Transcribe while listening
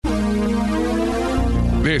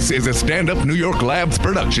This is a Stand Up New York Labs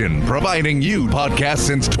production, providing you podcasts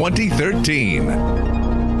since 2013.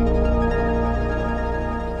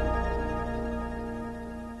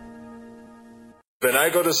 When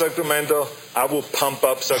I go to Sacramento, I will pump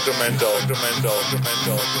up Sacramento.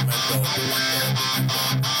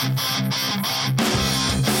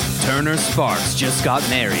 Turner Sparks just got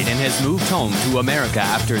married and has moved home to America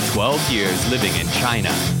after 12 years living in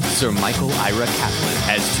China. Sir Michael Ira Kaplan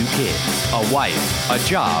has 2 kids, a wife, a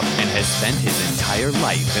job, and has spent his entire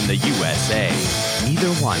life in the USA. Neither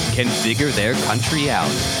one can figure their country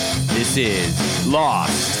out. This is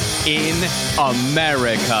Lost in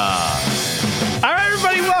America. All right,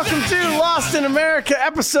 everybody, welcome to Lost in America,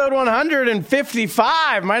 episode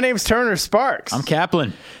 155. My name's Turner Sparks. I'm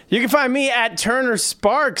Kaplan. You can find me at Turner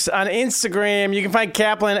Sparks on Instagram. You can find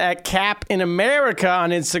Kaplan at Cap in America on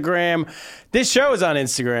Instagram. This show is on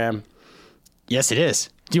Instagram. Yes, it is.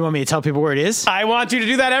 Do you want me to tell people where it is? I want you to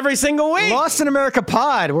do that every single week. Lost in America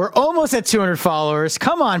Pod. We're almost at 200 followers.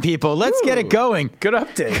 Come on, people. Let's get it going. Good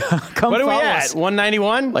update. Come what are we follow at? us.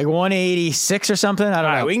 191? Like 186 or something? I don't know.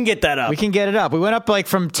 All right, we can get that up. We can get it up. We went up like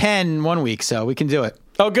from 10 one week, so we can do it.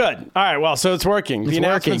 Oh, good. All right, well, so it's working. The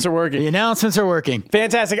announcements are working. The announcements are working.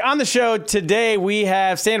 Fantastic. On the show today, we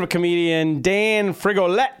have stand-up comedian Dan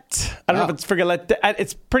Frigolette. I don't know if it's Frigolette.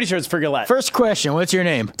 It's pretty sure it's Frigolette. First question, what's your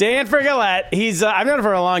name? Dan Frigolette. He's I've known him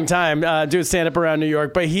for a long time, doing stand-up around New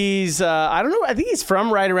York, but he's, I don't know, I think he's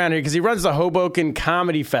from right around here because he runs the Hoboken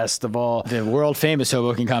Comedy Festival. The world-famous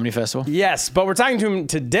Hoboken Comedy Festival. Yes, but we're talking to him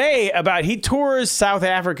today about he tours South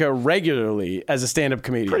Africa regularly as a stand-up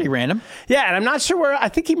comedian. Pretty random. Yeah, and I'm not sure where, I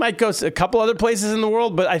think he might go a couple other places in the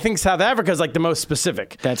world, but I think South Africa is like the most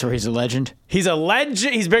specific. That's where he's a legend. He's a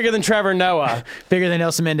legend. He's bigger than Trevor Noah. Bigger than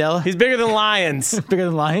Nelson Mandela? He's bigger than Lions. Bigger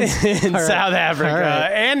than Lions? in All right. South Africa. All right.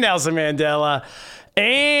 And Nelson Mandela.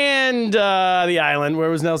 And the island. Where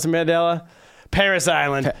was Nelson Mandela? Paris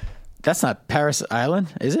Island. That's not Paris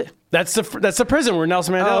Island, is it? That's the prison where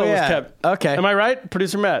Nelson Mandela was kept. Okay. Am I right?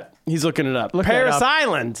 Producer Matt. He's looking it up. Look Paris that up.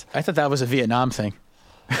 Island. I thought that was a Vietnam thing.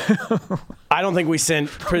 I don't think we sent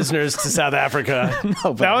prisoners to South Africa.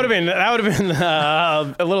 No, that would have been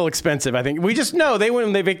a little expensive. I think we just they went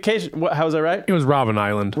on they vacation. How was that right? It was Robben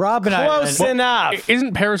Island. Robben Close Island. enough.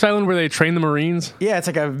 Isn't Paris Island where they train the Marines? Yeah, it's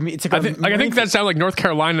like a. I think that sounds like North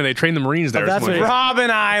Carolina. They train the Marines there. that's what it is. Robben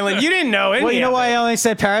Island. You didn't know it. Well, you know why I only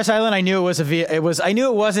said Paris Island? I knew it was I knew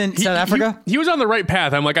it wasn't South Africa. He was on the right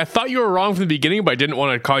path. I'm like, I thought you were wrong from the beginning, but I didn't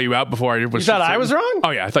want to call you out before I was. You thought I was wrong?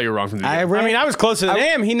 Oh yeah, I thought you were wrong from the beginning. I mean, I was closer than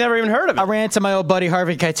him. He never even heard of it. I ran into my old buddy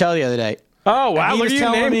Harvey Keitel the other day. Oh, wow. He Look was at you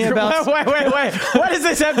telling naming me about. Wait. What does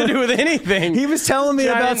this have to do with anything? He was telling me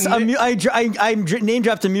about. I name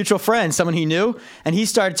dropped a mutual friend, someone he knew, and he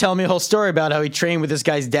started telling me a whole story about how he trained with this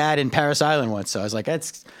guy's dad in Paris Island once. So I was like,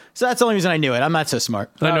 that's the only reason I knew it. I'm not so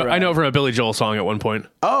smart. I know from a Billy Joel song at one point.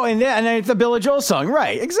 Oh, and it's the Billy Joel song,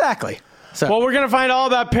 right? Exactly. So, well, we're going to find all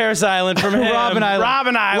about Paris Island from him. Robben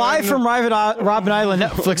Island. Live from Robben Island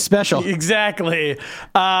Netflix special. Exactly.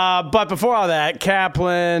 But before all that,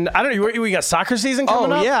 Kaplan, I don't know, we got soccer season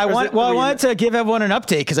coming up? Oh, yeah. I wanted to give everyone an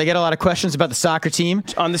update because I get a lot of questions about the soccer team.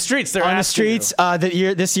 On the streets.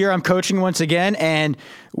 This year I'm coaching once again, and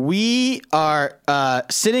we are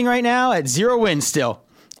sitting right now at 0 wins still.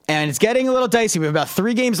 And it's getting a little dicey. We have about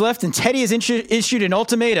 3 games left, and Teddy has issued an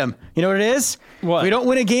ultimatum. You know what it is? What? If we don't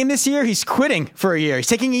win a game this year, he's quitting for a year. He's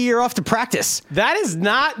taking a year off to practice. That is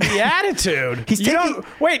not the attitude.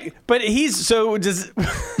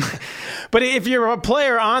 But if you're a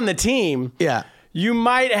player on the team, yeah, you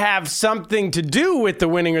might have something to do with the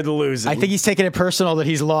winning or the losing. I think he's taking it personal that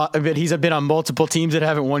he's been on multiple teams that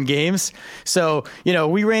haven't won games. So,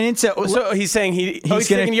 we ran into... So he's saying he's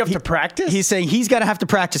taking you up to practice? He's saying he's got to have to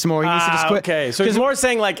practice more. He needs to just quit. Okay. So he's more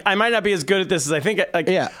saying, I might not be as good at this as I think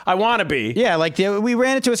I want to be. Yeah, we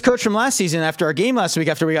ran into his coach from last season after our game last week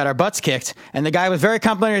after we got our butts kicked. And the guy was very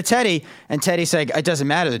complimentary to Teddy. And Teddy said, it doesn't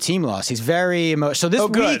matter. The team lost. He's very emotional. So this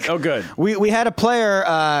week... We had a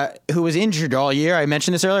player who was injured all year. I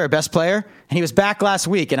mentioned this earlier, our best player, and he was back last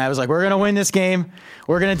week. And I was like, we're going to win this game.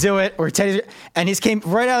 We're going to do it. And he came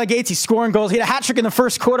right out of the gates. He's scoring goals. He had a hat trick in the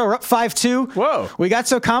first quarter. We're up 5-2. Whoa. We got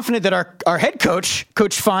so confident that our head coach,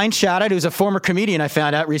 Coach Fine, shout out, who's a former comedian I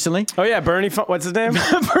found out recently. Oh, yeah. Bernie Fine. What's his name?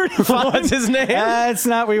 Bernie Fine. What's his name? That's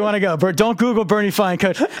not where you want to go. Don't Google Bernie Fine,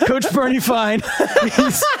 Coach. Coach Bernie Fine.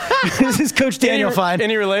 This is Coach Daniel Fine.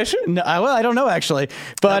 Any relation? No, I don't know actually,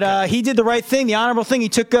 but he did the right thing, the honorable thing. He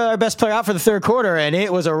took our best player out for the third quarter, and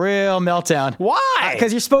it was a real meltdown. Why?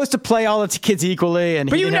 Because you're supposed to play all the kids equally, and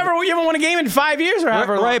but you haven't won a game in 5 years or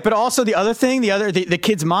however long. Right, but also the other thing, the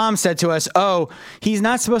kid's mom said to us, "Oh, he's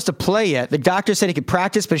not supposed to play yet. The doctor said he could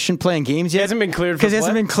practice, but he shouldn't play in games yet. He hasn't been cleared because he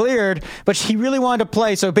hasn't been cleared. But he really wanted to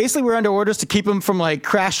play, so basically we're under orders to keep him from like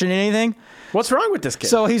crashing anything." What's wrong with this kid?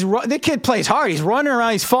 So the kid plays hard. He's running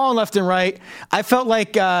around. He's falling left and right. I felt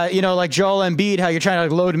like, like Joel Embiid, how you're trying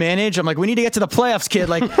to load manage. I'm like, we need to get to the playoffs, kid.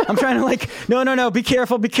 Like, I'm trying to no, be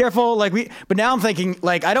careful. But now I'm thinking,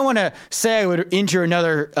 like, I don't want to say I would injure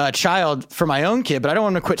another child for my own kid, but I don't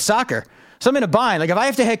want to quit soccer. So I'm in a bind. Like, if I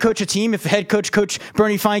have to head coach a team, if head coach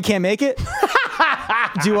Bernie Fine can't make it,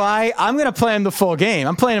 I'm going to play him the full game.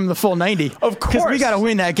 I'm playing him the full 90. Of course. Because we got to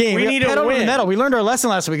win that game. We need to pedal win. To the metal. We learned our lesson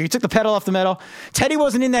last week. We took the pedal off the metal. Teddy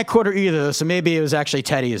wasn't in that quarter either, so maybe it was actually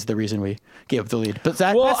Teddy is the reason we gave up the lead. But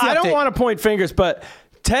that's the I don't update. want to point fingers, but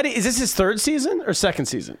Teddy, is this his third season or second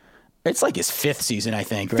season? It's like his fifth season, I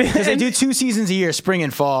think, right? Because they do 2 seasons a year, spring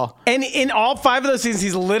and fall. And in all 5 of those seasons,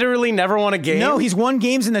 he's literally never won a game? No, he's won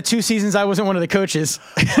games in the 2 seasons I wasn't one of the coaches.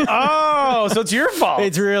 Oh, so it's your fault.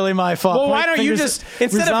 It's really my fault. Well, why don't you just,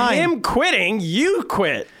 instead of him quitting, you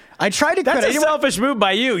quit? I tried to quit. That's a selfish move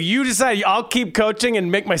by you. You decided I'll keep coaching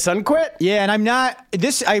and make my son quit? Yeah, and I'm not.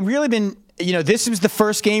 I really been. This was the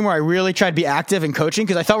first game where I really tried to be active in coaching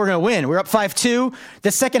because I thought we were going to win. We were up 5-2. The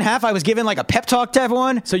second half, I was given like a pep talk to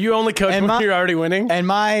everyone. So you only coach when you're already winning? And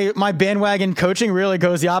my bandwagon coaching really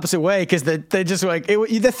goes the opposite way because they just like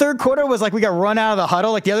the third quarter was like we got run out of the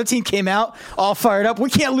huddle. Like the other team came out all fired up. We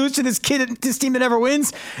can't lose to this team that never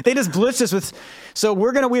wins. They just blitzed us with. So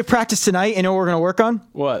we have practice tonight. You know what we're going to work on?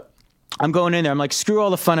 What? I'm going in there. I'm like, screw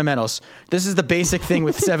all the fundamentals. This is the basic thing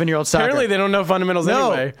with 7-year-old soccer. Apparently they don't know fundamentals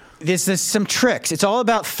anyway. There's some tricks. It's all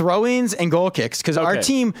about throw-ins and goal kicks. Because our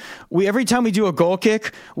team, every time we do a goal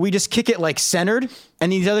kick, we just kick it like centered,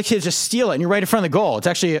 and these other kids just steal it, and you're right in front of the goal. It's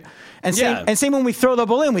actually same when we throw the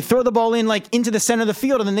ball in. We throw the ball in like into the center of the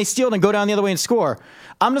field, and then they steal it and go down the other way and score.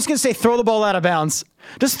 I'm just gonna say throw the ball out of bounds.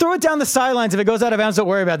 Just throw it down the sidelines. If it goes out of bounds, don't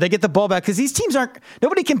worry about it. They get the ball back because these teams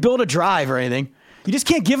nobody can build a drive or anything. You just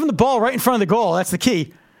can't give them the ball right in front of the goal. That's the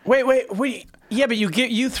key. Wait. Yeah, but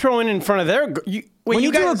you throw it in front of their. When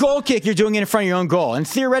you do a goal kick, you're doing it in front of your own goal. And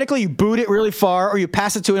theoretically, you boot it really far or you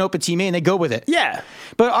pass it to an open teammate and they go with it. Yeah.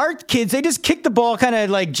 But our kids, they just kick the ball kind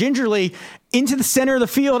of like gingerly into the center of the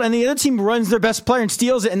field, and the other team runs their best player and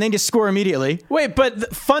steals it, and they just score immediately. Wait, but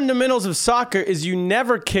the fundamentals of soccer is you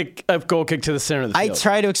never kick a goal kick to the center of the field. I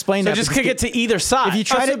try to explain that. So just kick it to either side. If you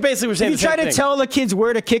try to tell the kids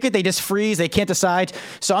where to kick it, they just freeze. They can't decide.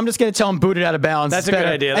 So I'm just going to tell them boot it out of bounds. That's a good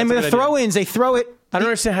idea. And with the throw-ins, they throw it. I don't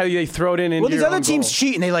understand how they throw it in. Well, these other teams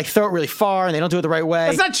cheat and they like throw it really far and they don't do it the right way.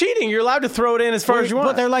 That's not cheating. You're allowed to throw it in as far as you want.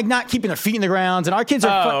 But they're like not keeping their feet in the ground, and our kids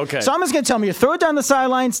are. Okay. So I'm just going to tell them you throw it down the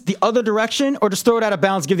sidelines, the other direction, or just throw it out of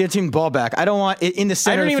bounds, give the other team the ball back. I don't want it in the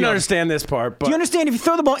center. I don't of the even field. understand this part. But do you understand if you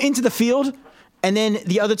throw the ball into the field and then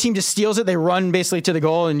the other team just steals it, they run basically to the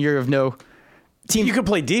goal, and you're of no. Team. You can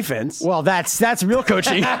play defense. Well, that's real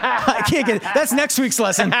coaching. I can't get that's next week's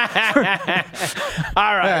lesson. All right.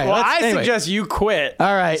 Well, I suggest you quit.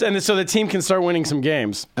 All right. And so the team can start winning some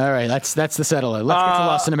games. All right. That's the settler. Let's get to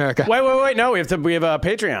Lost in America. Wait. No, we have a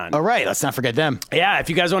Patreon. All right. Let's not forget them. Yeah. If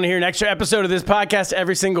you guys want to hear an extra episode of this podcast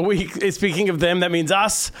every single week, speaking of them, that means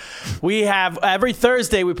us. We have every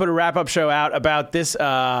Thursday we put a wrap-up show out about this.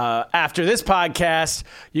 After this podcast,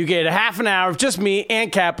 you get a half an hour of just me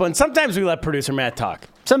and Kaplan. Sometimes we let producer Matt talk.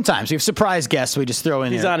 Sometimes we have surprise guests we just throw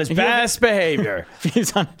in. He's there. on his best behavior.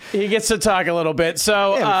 He gets to talk a little bit.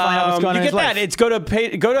 So find out what's going on you in get his that. It's go to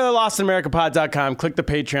lostinamericapod.com, click the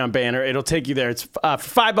Patreon banner. It'll take you there. It's for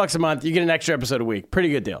 $5 a month. You get an extra episode a week. Pretty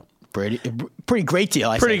good deal. Pretty great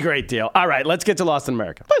deal. Pretty great deal. All right, let's get to Lost in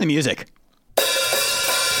America. Play the music.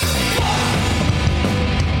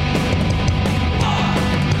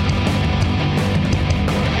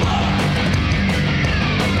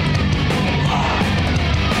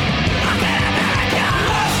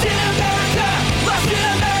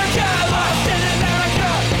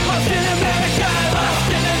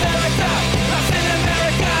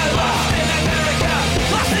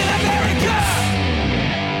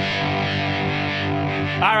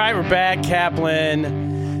 All right, we're back,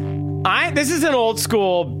 Kaplan. This is an old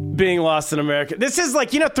school being lost in America. This is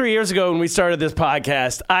like, 3 years ago when we started this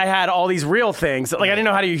podcast, I had all these real things. Like, I didn't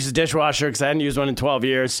know how to use a dishwasher because I hadn't used one in 12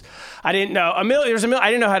 years. I didn't know I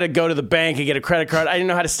didn't know how to go to the bank and get a credit card. I didn't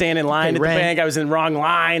know how to stand in line at the bank. I was in wrong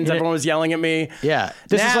lines. Everyone was yelling at me. Yeah.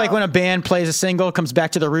 This is like when a band plays a single, comes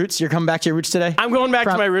back to the roots. You're coming back to your roots today? I'm going back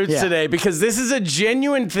to my roots today because this is a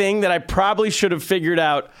genuine thing that I probably should have figured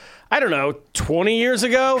out, I don't know, 20 years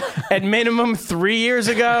ago, at minimum 3 years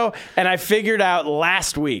ago, and I figured out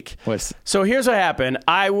last week. So here's what happened.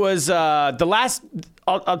 I was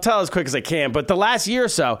I'll tell as quick as I can, but the last year or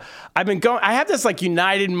so, I have this like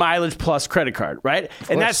United Mileage Plus credit card, right?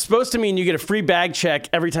 And that's supposed to mean you get a free bag check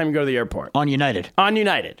every time you go to the airport. On United,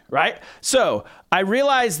 right? So I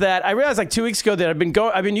realized like 2 weeks ago that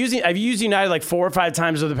I've used United like 4 or 5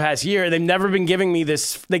 times over the past year. They've never been giving me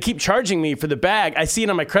this. They keep charging me for the bag. I see it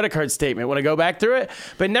on my credit card statement when I go back through it,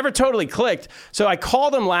 but it never totally clicked. So I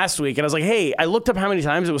called them last week and I was like, hey, I looked up how many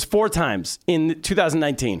times. It was 4 times in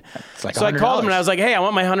 2019. It's like so I called them and I was like, hey, I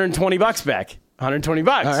want my $120 back.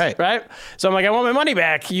 $120. All right. So I'm like, I want my money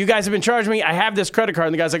back. You guys have been charging me. I have this credit card.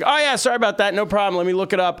 And the guy's like, oh, yeah, sorry about that. No problem. Let me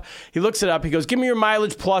look it up. He looks it up. He goes, give me your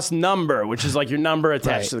Mileage Plus number, which is like your number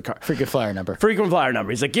attached to the card. Frequent flyer number.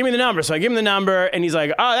 He's like, give me the number. So I give him the number. And he's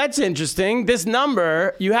like, oh, that's interesting. This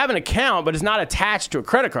number, you have an account, but it's not attached to a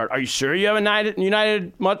credit card. Are you sure you have a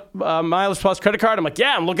United Mileage Plus credit card? I'm like,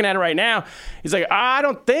 yeah, I'm looking at it right now. He's like, I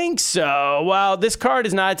don't think so. Well, this card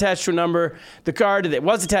is not attached to a number. The card that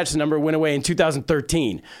was attached to the number went away in 2013.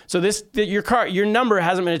 So your number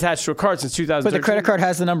hasn't been attached to a card since 2013. But the credit card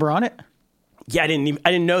has the number on it? Yeah, I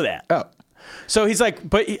didn't know that. Oh. So he's like,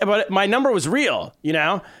 but my number was real,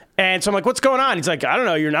 And so I'm like, what's going on? He's like, I don't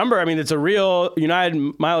know, your number. I mean, it's a real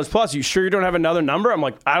United Mileage Plus. You sure you don't have another number? I'm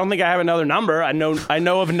like, I don't think I have another number. I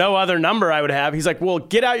know of no other number I would have. He's like, well,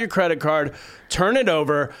 get out your credit card, turn it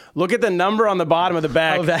over, look at the number on the bottom of the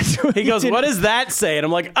bag. He goes, what does that say? And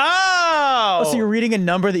I'm like, oh. So you're reading a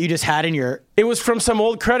number that you just had in your... It was from some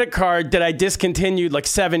old credit card that I discontinued like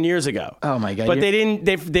 7 years ago. Oh my God. But they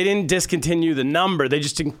didn't discontinue the number. They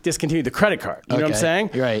just discontinued the credit card. You know what I'm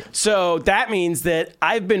saying? Right. So that means that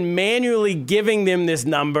I've been manually giving them this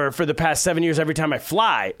number for the past 7 years every time I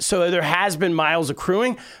fly. So there has been miles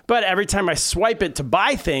accruing, but every time I swipe it to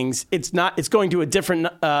buy things, it's going to a different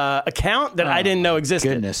account that I didn't know existed.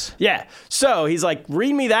 Goodness. Yeah. So he's like,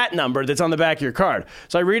 read me that number that's on the back of your card.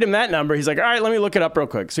 So I read him that number. He's like, all right, let me look it up real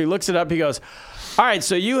quick. So he looks it up. He goes, all right,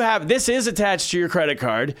 so this is attached to your credit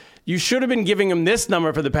card. You should have been giving him this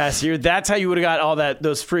number for the past year. That's how you would have got all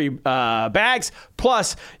those free bags.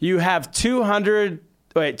 Plus, you have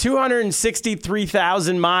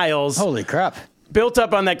 263,000 miles. Holy crap. Built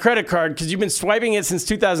up on that credit card because you've been swiping it since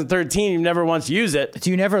 2013. You've never once used it.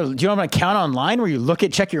 Do you have an account online where you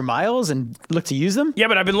check your miles and look to use them? Yeah,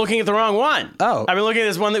 but I've been looking at the wrong one. Oh. I've been looking at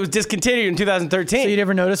this one that was discontinued in 2013. So you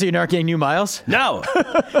never noticed that you're not getting new miles? No.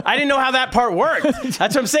 I didn't know how that part worked. That's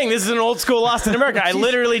what I'm saying. This is an old school Lost in America. I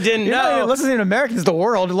literally didn't know. Lost in America is the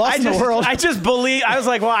world. Lost in the world. I just believe. I was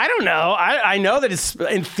like, well, I don't know. I know that it's,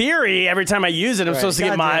 in theory, every time I use it, I'm supposed to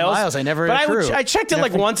get miles. I never accrue. I checked it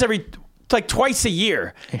like twice a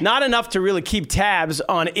year, not enough to really keep tabs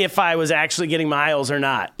on if I was actually getting miles or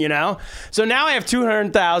not, So now I have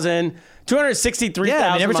 263,000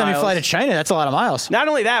 Yeah, every time miles. you fly to China, that's a lot of miles. Not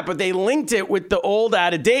only that, but they linked it with the old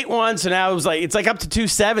out-of-date one, so now it's like up to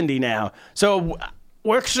 270 now. So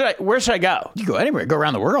where should I go? You go anywhere. Go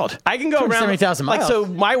around the world. I can go around 70,000 miles. Like, so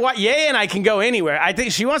my wife, and I can go anywhere. I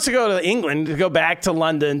think she wants to go to England, to go back to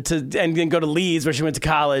London, and then go to Leeds, where she went to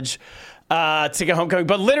college. To get homecoming.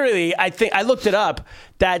 But literally, I think I looked it up.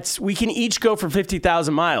 We can each go for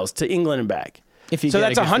 50,000 miles to England and back. So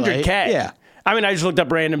that's 100K. Yeah. I mean, I just looked up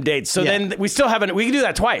random dates. So then we still haven't. We can do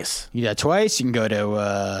that twice. You do that twice. You can go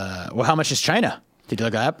to. How much is China? Did you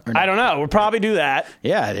look that up? Or no? I don't know. We'll probably do that.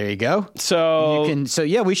 Yeah, there you go. So we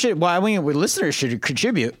should. Well, listeners should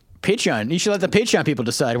contribute. Patreon. You should let the Patreon people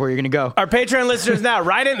decide where you're going to go. Our Patreon listeners now,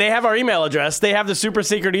 write in. They have our email address. They have the super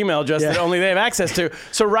secret email address that only they have access to.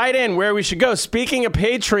 So write in where we should go. Speaking of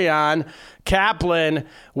Patreon, Kaplan,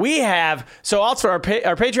 we have... So also our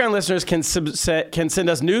Patreon listeners can send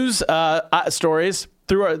us news stories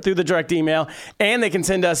through the direct email, and they can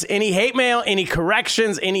send us any hate mail, any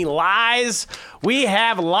corrections, any lies. We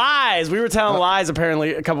have lies. We were telling lies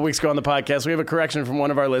apparently a couple weeks ago on the podcast. We have a correction from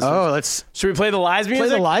one of our listeners. Should we play the lies music?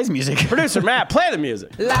 Play the lies music. Producer Matt, play the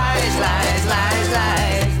music. Lies, lies, lies,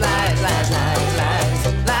 lies, lies, lies, lies,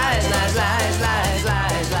 lies, lies, lies, lies, lies,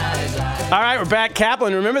 lies, lies. All right, we're back.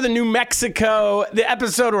 Kaplan, remember the the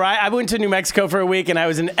episode where I went to New Mexico for a week and I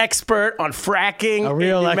was an expert on fracking? A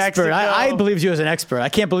real expert. I believed you as an expert. I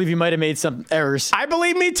can't believe you might have made some errors. I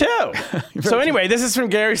believe me too. So anyway, this is from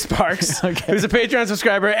Gary Sparks, who's a Patreon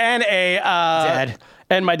subscriber and a dad.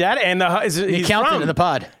 And my dad, and he's accountant in the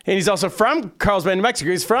pod. And he's also from Carlsbad, New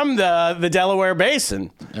Mexico. He's from the Delaware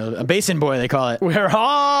Basin. A basin boy, they call it. Where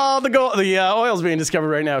all the oil's being discovered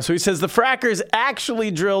right now. So he says the frackers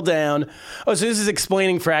actually drill down. Oh, so this is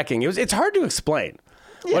explaining fracking. It's hard to explain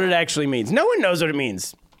what it actually means. No one knows what it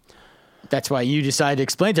means. That's why you decided to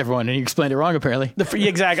explain to everyone, and you explained it wrong, apparently.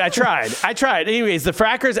 Exactly. I tried. Anyways, the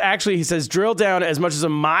frackers actually, he says, drill down as much as a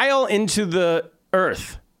mile into the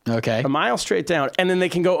earth. Okay. A mile straight down. And then they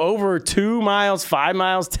can go over 2 miles, 5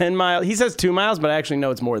 miles, 10 miles. He says 2 miles, but I actually know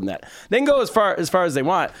it's more than that. They can go as far as they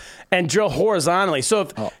want and drill horizontally. So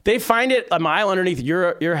if they find it a mile underneath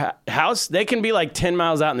your house, they can be like 10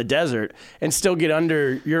 miles out in the desert and still get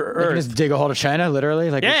under your earth. They can just dig a hole to China, literally?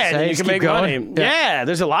 Like you can make money. Yeah,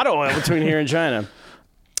 there's a lot of oil between here and China.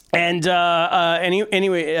 And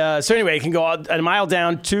anyway, it can go a mile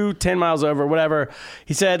down to 10 miles over, whatever.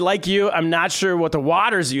 He said, like you, I'm not sure what the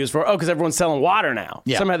water's used for. Oh, because everyone's selling water now.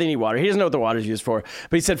 Yeah. Somehow they need water. He doesn't know what the water's used for.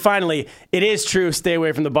 But he said, finally, it is true. Stay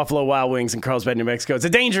away from the Buffalo Wild Wings in Carlsbad, New Mexico. It's a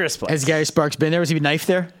dangerous place. Has Gary Sparks been there? Was he knifed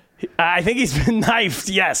there? I think he's been knifed,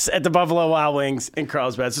 yes, at the Buffalo Wild Wings in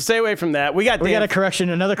Carlsbad. So stay away from that. We got another correction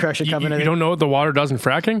coming in. You don't know what the water does in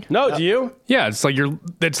fracking? No, do you? Yeah, it's like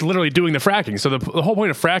it's literally doing the fracking. So the whole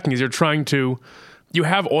point of fracking is you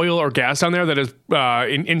have oil or gas down there that is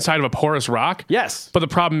inside of a porous rock. Yes. But the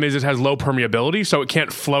problem is it has low permeability, so it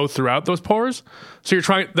can't flow throughout those pores. So it's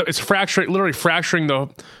literally fracturing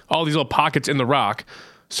all these little pockets in the rock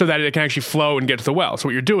so that it can actually flow and get to the well. So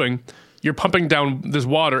what you're doing, you're pumping down this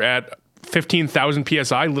water at 15,000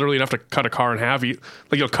 psi, literally enough to cut a car in half.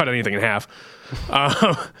 You'll cut anything in half.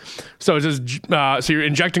 So it's just so you're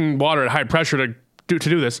injecting water at high pressure to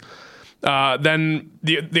do this. Then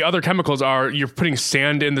the other chemicals you're putting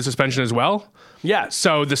sand in the suspension as well. Yeah.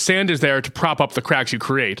 So the sand is there to prop up the cracks you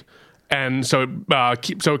create. And so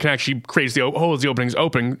it can actually create the holes, the openings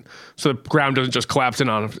open, so the ground doesn't just collapse in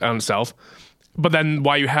on itself. But then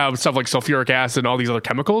why you have stuff like sulfuric acid and all these other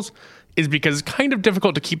chemicals is because it's kind of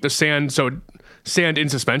difficult to keep the sand in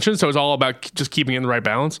suspension. So it's all about just keeping it in the right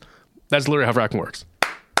balance. That's literally how fracking works.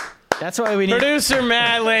 That's why we need Producer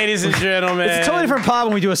Matt, ladies and gentlemen. It's a totally different pod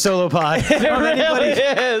when we do a solo pod. It really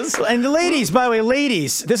is. And the ladies, by the way,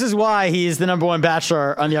 this is why he is the #1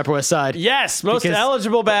 bachelor on the Upper West Side. Yes, most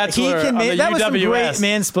eligible bachelor on the that UWS. was some great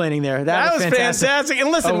mansplaining there. That was fantastic. And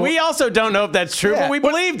listen, we also don't know if that's true, but we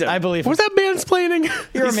believed him. I believe him. Was that mansplaining?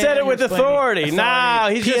 He said it with authority. Nah,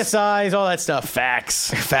 he's PSIs, all that stuff. Facts.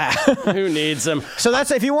 Who needs them? So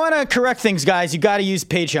if you want to correct things, guys, you got to use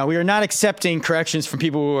Patreon. We are not accepting corrections from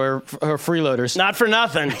people who are freeloaders. Not for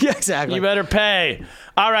nothing. Yeah, exactly. You better pay.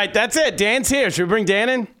 All right, that's it. Dan's here. Should we bring Dan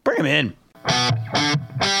in? Bring him in.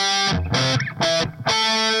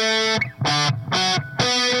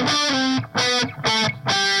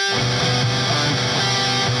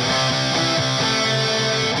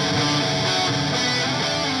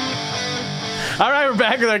 All right, we're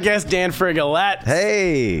back with our guest, Dan Frigolette.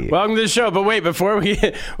 Hey. Welcome to the show. But wait, before we...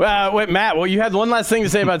 wait, Matt, you had one last thing to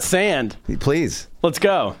say about sand. Please. Let's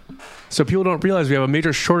go. So people don't realize we have a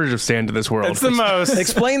major shortage of sand in this world. It's the most.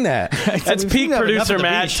 Explain that. That's peak producer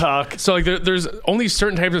Matt talk. So there's only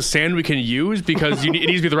certain types of sand we can use because it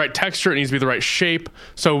needs to be the right texture, it needs to be the right shape.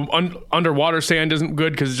 So underwater sand isn't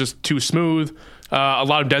good because it's just too smooth. A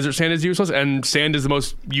lot of desert sand is useless, and sand is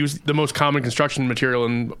the most common construction material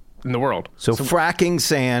in the world. So fracking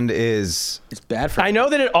sand it's bad for I know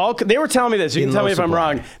that they were telling me this. You can tell me if I'm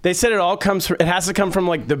wrong. They said it has to come from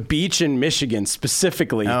like the beach in Michigan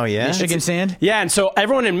specifically. Oh, yeah? Michigan sand? Yeah, and so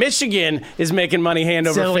everyone in Michigan is making money hand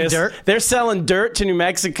over Selling fist. dirt? They're selling dirt to New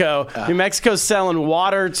Mexico. New Mexico's selling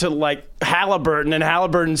water to like Halliburton, and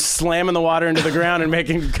Halliburton's slamming the water into the ground and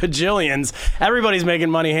making gajillions. Everybody's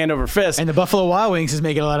making money hand over fist. And the Buffalo Wild Wings is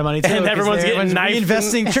making a lot of money too. And everyone's getting knifed.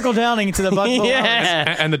 Reinvesting, trickle downing into the Buffalo Wild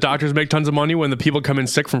Wings. And the doctors make tons of money when the people come in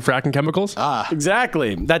sick from fracking chemicals.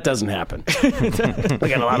 Exactly. That doesn't happen. We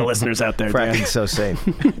got a lot of listeners out there. fracking's so safe.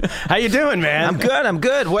 How you doing, man? I'm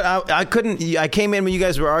good. What I came in when you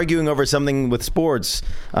guys were arguing over something with sports.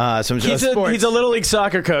 He's a Little League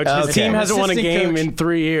soccer coach. His team hasn't won a game in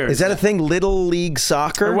 3 years. Is that a thing? Little League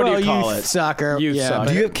soccer? What do you call youth it? Soccer. Youth soccer.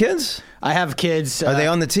 Do you have kids? I have kids. Are they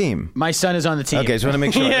on the team? My son is on the team. Okay, so I want to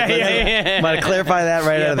make sure. Yeah. Want to clarify that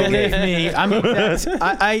right out of the Believe gate. me,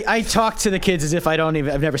 I talk to the kids as if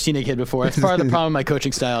I've never seen a kid before. It's part of the problem with my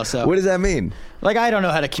coaching style. So What does that mean? Like, I don't know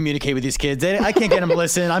how to communicate with these kids. I can't get them to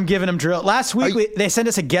listen. I'm giving them drill. Last week, they sent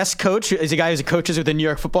us a guest coach. He's a guy who coaches with the New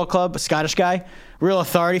York Football Club, a Scottish guy, real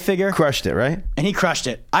authority figure. Crushed it, right? And he crushed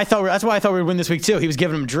it. That's why I thought we would win this week, too. He was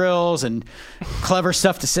giving them drills and clever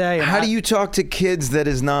stuff to say. How do you talk to kids that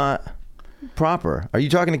is not proper? Are you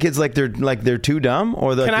talking to kids like they're too dumb,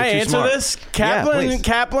 or Can I they're too answer smart? this?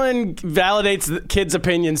 Kaplan validates the kids'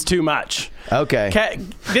 opinions too much. Okay.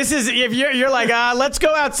 This is if you're like, let's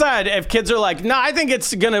go outside. If kids are like, no, I think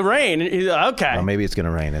it's gonna rain. Okay. Well, maybe it's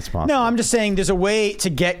gonna rain. It's possible. No, I'm just saying there's a way to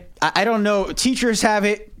get. I don't know. Teachers have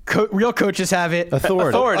it. Real coaches have it.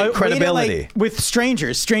 Authority. Credibility. With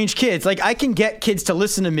strange kids. Like, I can get kids to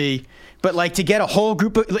listen to me, but like to get a whole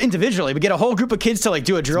group of individually, but get a whole group of kids to like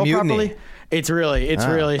do a drill properly. It's really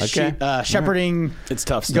shepherding. It's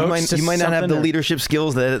tough stuff. You might not have the leadership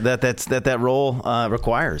skills that role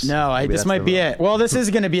requires. No, this might be it. Well, this is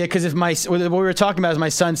going to be it because if what we were talking about is my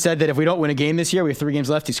son said that if we don't win a game this year, we have 3 games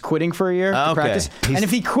left. He's quitting for a year to practice, and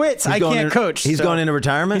if he quits, I can't coach. He's going into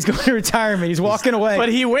retirement. He's going to retirement. He's walking away. But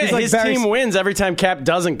he wins. His team wins every time Cap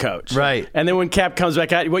doesn't coach. Right. And then when Cap comes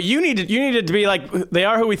back out, what you needed to be like, they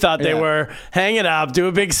are who we thought they were. Hang it up. Do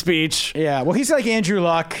a big speech. Yeah. Well, he's like Andrew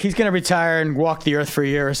Luck. He's going to retire and walk the earth for a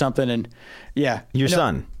year or something, and your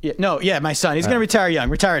son. My son. He's going to retire young.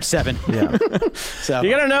 Retire at 7. Yeah. So you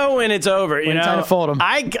got to know when it's over. You know, time to fold him.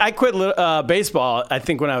 I quit baseball. I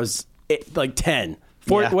think when I was 10,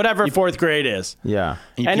 fourth grade is. Yeah.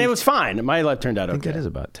 And it was fine. My life turned out okay. I think it is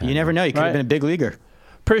about 10. You never know. You could have been a big leaguer.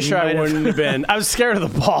 Pretty sure I wouldn't have been. I was scared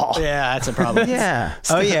of the ball. Yeah, that's a problem. Yeah.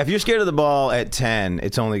 If you're scared of the ball at 10,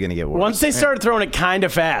 it's only going to get worse. Once they started throwing it kind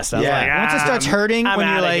of fast, I was like, once it starts hurting when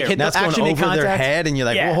you're like hit that's going over contact. their head, and you're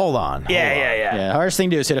like, well, hold on. Yeah. The hardest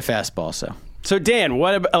thing to do is hit a fastball. So Dan,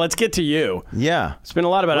 let's get to you. Yeah. It's been a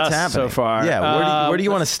lot about What's us happening? so far. Yeah. Where do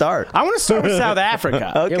you want to start? I want to start with South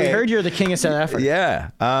Africa. Okay. Yeah, we heard you're the king of South Africa.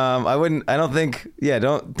 Yeah. I don't think. Yeah.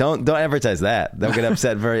 Don't advertise that. They'll get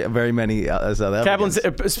upset very many South Africans.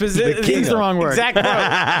 Kaplan king's the wrong word. Exact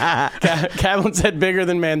quote. Kaplan said bigger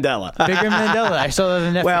than Mandela. Bigger than Mandela. I saw that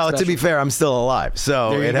in Netflix. Well, special. to be fair, I'm still alive,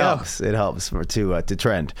 so it helps. It helps to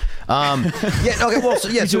trend. Okay. Well, so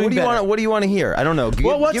what do you want to hear? I don't know.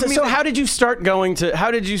 How did you start going to?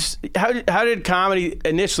 How did comedy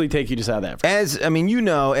initially take you to South Africa? As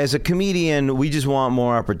a comedian, we just want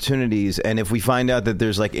more opportunities, and if we find out that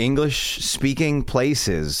there's like English speaking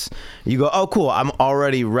places, you go, oh, cool,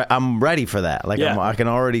 I'm ready for that. Like I can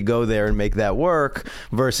already go there and make that work.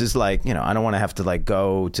 Versus like I don't want to have to like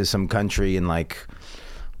go to some country and like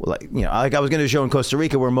I was going to do a show in Costa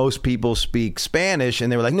Rica where most people speak Spanish,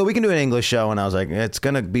 and they were like, no, we can do an English show. And I was like, it's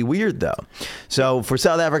going to be weird, though. So for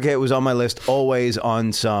South Africa, it was on my list, always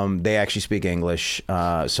on some, they actually speak English.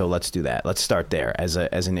 So let's do that. Let's start there as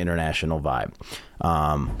an international vibe.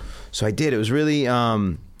 So I did. It was really,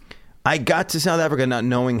 I got to South Africa not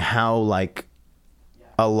knowing how, like,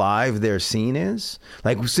 alive their scene is.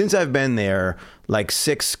 Like, since I've been there, like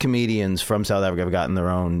 6 comedians from South Africa have gotten their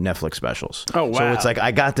own Netflix specials. Oh, wow. So it's like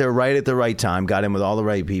I got there right at the right time, got in with all the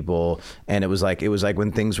right people, and it was like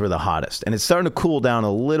when things were the hottest. And it's starting to cool down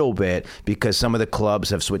a little bit because some of the clubs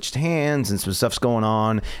have switched hands and some stuff's going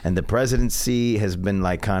on, and the presidency has been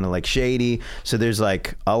like kind of like shady. So there's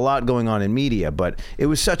like a lot going on in media, but it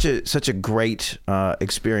was such a great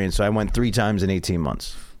experience. So I went 3 times in 18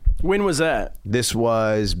 months. When was that? This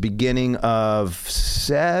was beginning of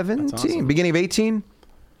 17, awesome. Beginning of 18.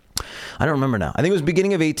 I don't remember now. I think it was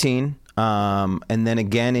beginning of 18, and then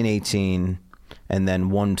again in 18, and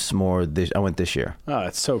then once more. I went this year. Oh,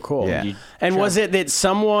 that's so cool. Yeah. And was it that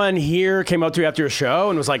someone here came up to you after your show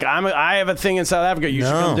and was like, I have a thing in South Africa. You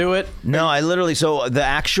should come do it? No, so the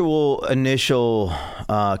actual initial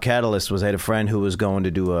catalyst was I had a friend who was going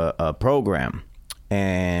to do a program.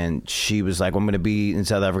 And she was like, well, I'm going to be in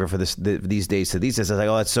South Africa for these days to these days. I was like,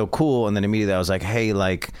 oh, that's so cool. And then immediately I was like, hey,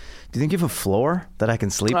 like, do you think you have a floor that I can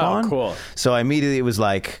sleep on? Oh, cool. So I immediately was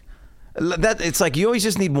like, it's like you always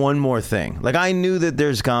just need one more thing. Like I knew that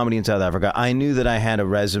there's comedy in South Africa. I knew that I had a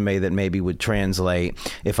resume that maybe would translate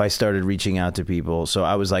if I started reaching out to people. So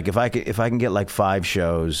I was like, if I can get like 5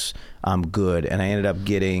 shows, I'm good. And I ended up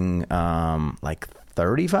getting like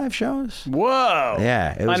 35 shows. Whoa!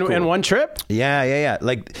 Yeah, it was cool. In one trip. Yeah.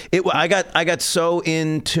 Like I got so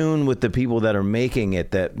in tune with the people that are making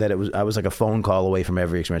it that I was like a phone call away from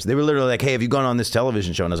every experience. They were literally like, "Hey, have you gone on this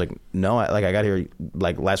television show?" And I was like, "No, I got here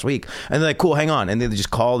like last week." And they're like, "Cool, hang on." And they just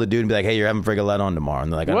call the dude and be like, "Hey, you're having Frigolette on tomorrow."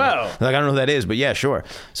 And they're like, "I don't know who that is, but yeah, sure."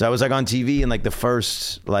 So I was like on TV in like the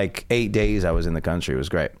first like 8 days I was in the country. It was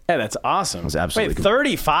great. Yeah, that's awesome. It was absolutely cool.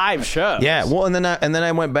 35 shows. Yeah, well, and then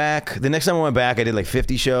I went back. The next time I went back, I did like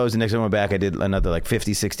 50 shows. The next time I went back, I did another like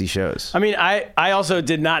 50, 60 shows. I mean, I also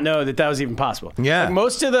did not know that was even possible. Yeah. Like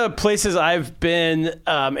most of the places I've been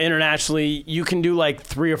internationally, you can do like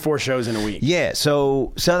 3 or 4 shows in a week. Yeah,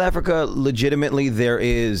 so South Africa, legitimately, there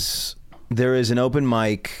is an open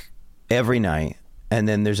mic every night, and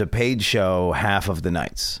then there's a paid show half of the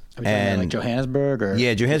nights. And like Johannesburg, or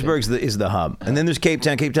Johannesburg is the hub, and then there's Cape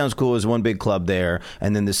Town. Cape Town's cool. There's one big club there,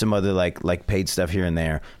 and then there's some other like paid stuff here and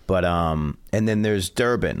there. But and then there's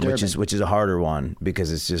Durban. which is a harder one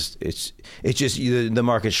because it's just the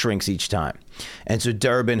market shrinks each time, and so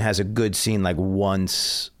Durban has a good scene like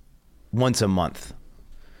once a month,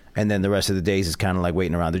 and then the rest of the days is kind of like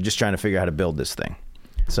waiting around. They're just trying to figure out how to build this thing.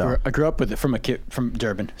 So I grew up with it from a kid from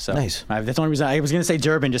Durban. So nice. That's the only reason I was going to say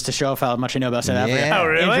Durban, just to show off how much I know about South Africa. Oh,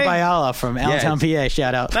 really? Andrew Bayala from Allentown, PA.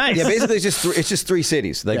 Shout out. Nice. Yeah, basically it's just 3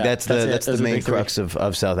 cities. Like that's the main crux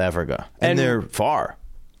of South Africa, and they're far.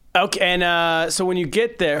 Okay, and so when you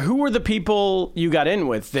get there, who were the people you got in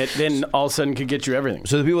with that then all of a sudden could get you everything?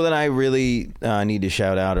 So the people that I really need to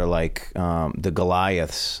shout out are like the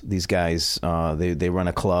Goliaths. These guys, they run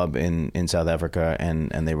a club in South Africa,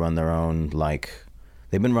 and they run their own like.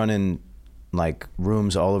 They've been running like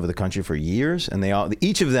rooms all over the country for years, and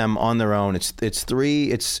each of them on their own. It's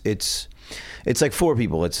like 4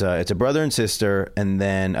 people. It's a brother and sister, and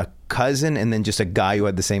then a cousin, and then just a guy who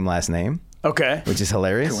had the same last name. Okay, which is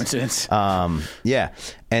hilarious. Coincidence. Yeah,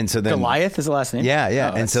 and so then Goliath is the last name.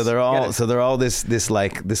 Yeah, and so they're all this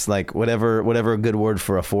like whatever a good word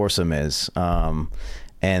for a foursome is. And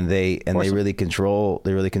they really control a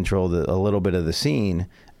little bit of the scene.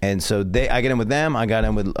 And so I got in with them. I got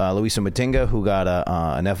in with Luisa Matinga, who got a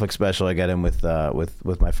Netflix special. I got in with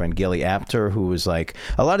my friend Gilly Apter, who was like,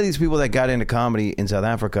 a lot of these people that got into comedy in South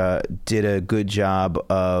Africa did a good job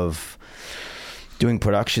of doing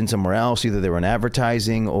production somewhere else. Either they were in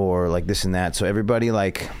advertising or like this and that. So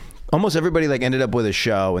almost everybody like ended up with a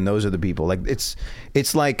show, and those are the people. Like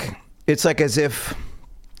it's like as if,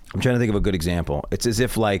 I'm trying to think of a good example. It's as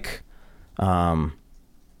if like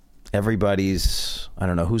everybody's, I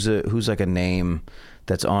don't know, who's like a name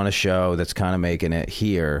that's on a show that's kind of making it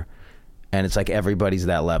here, and it's like everybody's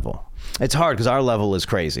that level. It's hard because our level is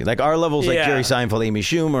crazy. Like our level is like Jerry Seinfeld, Amy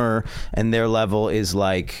Schumer, and their level is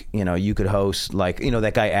like, you could host like,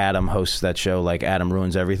 that guy Adam hosts that show like Adam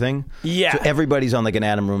Ruins Everything. Yeah. So everybody's on like an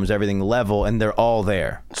Adam Ruins Everything level, and they're all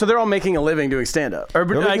there. So they're all making a living doing stand-up or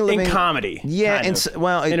like in comedy. Yeah,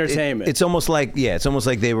 entertainment. It's almost like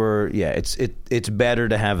they were. Yeah, it's better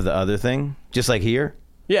to have the other thing, just like here.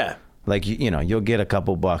 Yeah. Like, you'll get a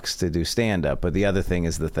couple bucks to do stand-up, but the other thing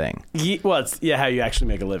is the thing. Well, it's how you actually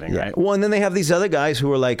make a living, right? Well, and then they have these other guys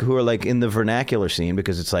who are like in the vernacular scene,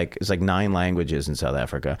 because it's like 9 languages in South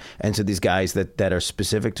Africa, and so these guys that are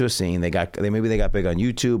specific to a scene, they maybe they got big on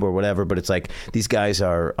YouTube or whatever, but it's like these guys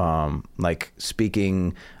are like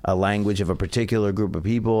speaking a language of a particular group of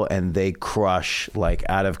people, and they crush like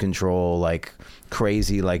out of control, like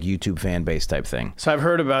crazy like YouTube fan base type thing. So I've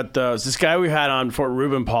heard about those. This guy we had on before,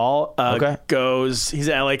 Ruben Paul, he's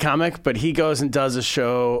an LA comic, but he goes and does a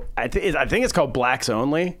show. I think it's called Blacks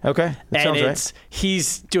Only. Okay, that sounds right.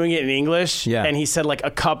 He's doing it in English. Yeah, and he said like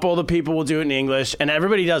a couple of the people will do it in English, and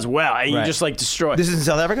everybody does well. And you just like destroy. This is in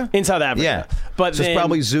South Africa. In South Africa, yeah. But so it's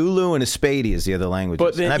probably Zulu and Espadi is the other languages.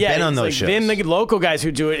 But then, and I've been on those like, shows. Then the local guys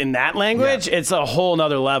who do it in that language, it's a whole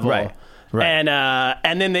nother level. Right. Right.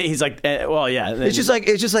 And then he's like, well, yeah. It's just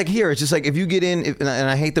like here. It's just like if you get in, and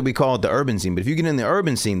I hate that we call it the urban scene, but if you get in the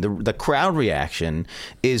urban scene, the crowd reaction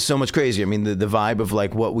is so much crazier. I mean, the vibe of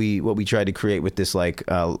like what we tried to create with this like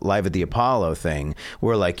Live at the Apollo thing,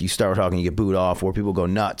 where like you start talking, you get booed off, where people go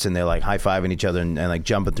nuts and they're like high fiving each other and like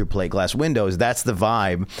jumping through plate glass windows. That's the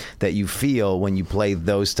vibe that you feel when you play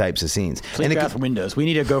those types of scenes. Plate glass windows. We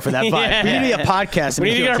need to go for that vibe. We need to be a podcast.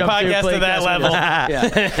 We need to get our podcast to that level.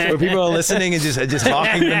 Where people are listening and just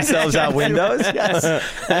talking themselves out windows. Yes.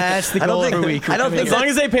 That's the goal every week. I don't think as long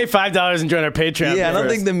as they pay $5 and join our Patreon. Yeah, I don't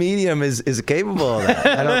think the medium is capable of that.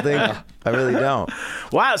 I don't think. I really don't.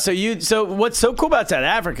 Wow. So what's so cool about South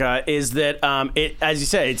Africa is that it, as you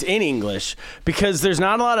said, it's in English because there's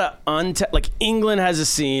not a lot of like England has a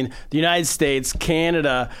scene, the United States,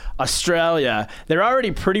 Canada, Australia. They're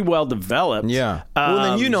already pretty well developed. Yeah. Well,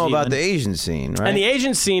 then you know about the Asian scene, right? And the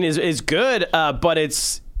Asian scene is good, but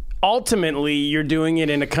it's. Ultimately, you're doing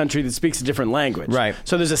it in a country that speaks a different language. Right.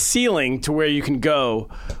 So there's a ceiling to where you can go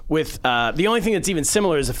with the only thing that's even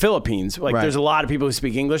similar is the Philippines. Like there's a lot of people who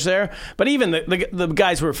speak English there, but even the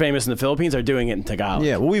guys who are famous in the Philippines are doing it in Tagalog.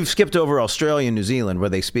 Yeah, well, we've skipped over Australia and New Zealand where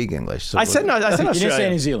they speak English. So I said Australia. You didn't say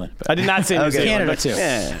New Zealand. I did not say New Zealand. Canada too.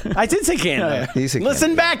 Yeah. I did say Canada. Listen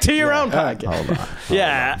Canada. Back to your own podcast. Hold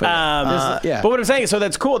on. But what I'm saying is, so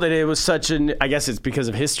that's cool that it was such an. I guess it's because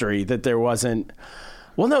of history that there wasn't.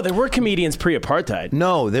 Well, no, there were comedians pre-apartheid.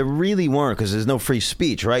 No, there really weren't because there's no free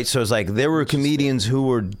speech, right? So it's like there were comedians who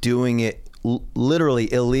were doing it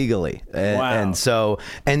literally illegally. And so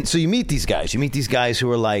you meet these guys. You meet these guys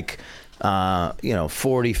who are like,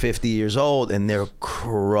 40, 50 years old, and they're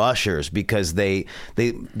crushers because they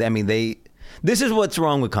this is what's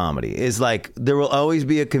wrong with comedy is like there will always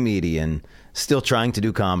be a comedian still trying to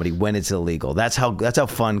do comedy when it's illegal. That's how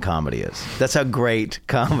fun comedy is. That's how great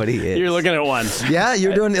comedy is. You're looking at one. Yeah,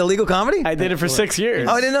 you're doing illegal comedy? I did it for 6 years.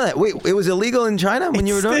 Oh, I didn't know that. Wait, it was illegal in China when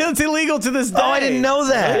you were doing it? It's illegal to this day. Oh, I didn't know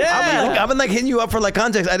that. Yeah. I've been like hitting you up for like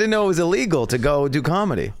context. I didn't know it was illegal to go do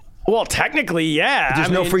comedy. Well, technically, yeah.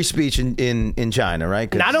 There's no free speech in China,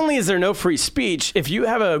 right? Not only is there no free speech, if you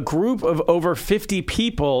have a group of over 50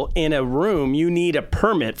 people in a room, you need a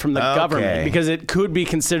permit from the government because it could be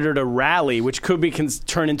considered a rally, which could be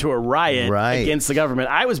turned into a riot against the government.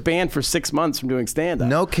 I was banned for 6 months from doing stand-up.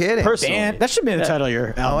 No kidding. Personally. That should be the title of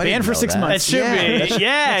your album. Banned for 6 months. It should be.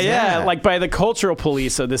 Yeah. Like by the cultural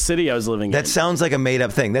police of the city I was living in. That sounds like a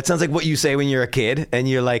made-up thing. That sounds like what you say when you're a kid and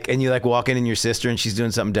you walk in and your sister and she's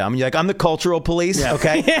doing something dumb. And you're like, I'm the cultural police,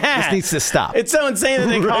 okay? Yeah. This needs to stop. It's so insane that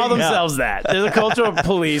they call themselves that. They're the cultural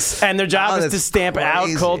police, and their job is to stamp out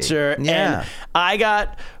culture. Yeah. And I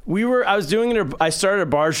started a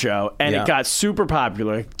bar show, and it got super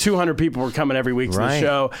popular. 200 people were coming every week to the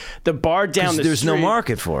show. The bar down the street. There's no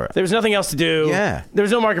market for it. There was nothing else to do. Yeah. There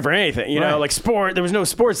was no market for anything. You know, like sport. There was no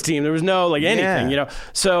sports team. There was no like anything. You know.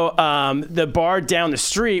 So the bar down the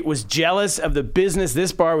street was jealous of the business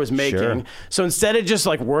this bar was making. Sure. So instead of just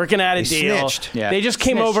like working out a deal, they just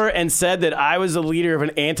came over and said that I was the leader of an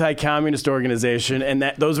anti-communist organization, and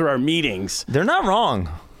that those were our meetings. They're not wrong.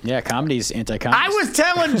 Yeah, comedy's anti-communist. I was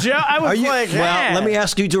telling Joe. I was well, let me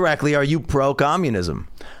ask you directly: are you pro-communism?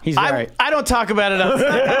 He's right. I don't talk about it.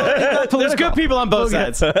 There's good people on both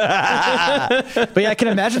sides. But yeah, I can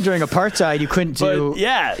imagine during apartheid you couldn't do.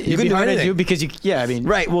 You couldn't do anything because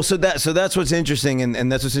right. Well, so that's what's interesting,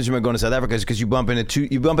 and that's what's interesting about going to South Africa is because you bump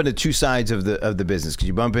into two sides of the business. Because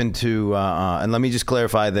you bump into and let me just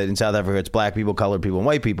clarify that in South Africa it's black people, colored people, and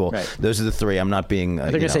white people. Right. Those are the three. I'm not being.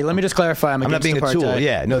 They're gonna say, let me just clarify. I'm not being a tool.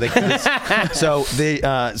 Yeah. No.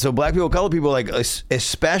 So black people, colored people, like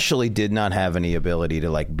especially did not have any ability to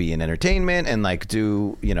like be in entertainment and like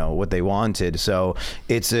do what they wanted. So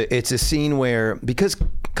it's a scene where because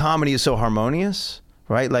comedy is so harmonious,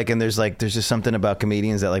 right? Like, and there's just something about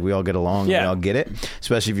comedians that like we all get along, and we all get it,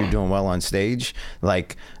 especially if you're doing well on stage.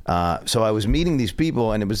 Like, so I was meeting these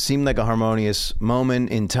people, and it seemed like a harmonious moment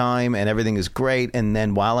in time, and everything is great. And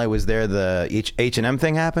then while I was there, the H&M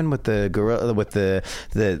thing happened with the gorilla, with the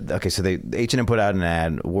so H&M put out an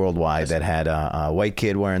ad worldwide that had a white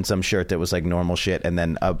kid wearing some shirt that was like normal shit, and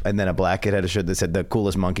then a black kid had a shirt that said the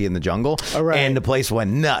coolest monkey in the jungle, and the place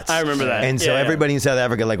went nuts. I remember that. And so everybody in South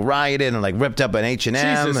Africa like rioted and like ripped up an H&M,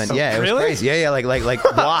 and it was crazy. Like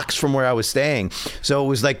blocks from where I was staying. So it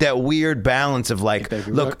was like that weird balance of like,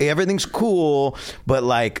 look, everything's cool, but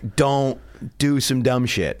like don't do some dumb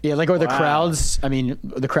shit. Yeah, like, or the crowds, I mean,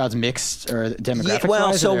 the crowd's mixed or demographic. Yeah,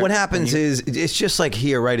 well, so what happens is, it's just like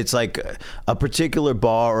here, right? It's like a particular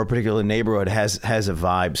bar or a particular neighborhood has a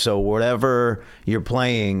vibe. So whatever you're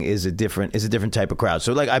playing is a different type of crowd.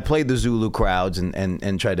 So like I played the Zulu crowds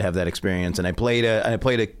and tried to have that experience. And I played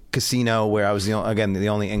a casino where I was the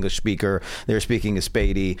only English speaker. They were speaking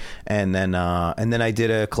Espanol, and then I did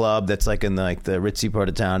a club that's like in the ritzy part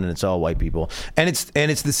of town, and it's all white people. And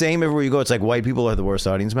it's the same everywhere you go. It's like white people are the worst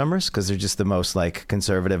audience members because they're just the most like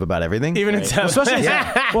conservative about everything. Even in South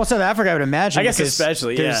Africa. Well, South Africa, I would imagine. I guess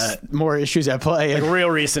especially, there's more issues at play. Like real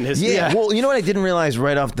recent history. Yeah. Well, you know what I didn't realize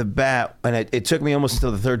right off the bat, and it took me almost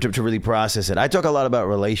until the third trip to really process it. I talk a lot about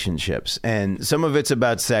relationships, and some of it's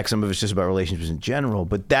about sex, some of it's just about relationships in general.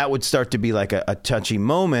 But that would start to be like a touchy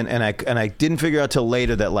moment, and I didn't figure out till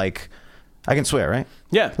later that like I can swear, right?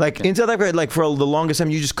 Yeah. Like in South Africa, like for the longest time,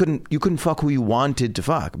 you couldn't fuck who you wanted to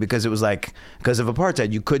fuck because it was like because of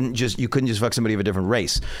apartheid, you couldn't just fuck somebody of a different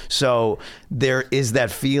race. So there is that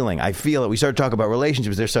feeling. I feel it. We start talking about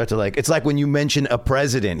relationships. They start to like it's like when you mention a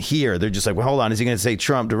president here, they're just like, well, hold on, is he going to say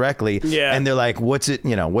Trump directly? Yeah. And they're like, what's he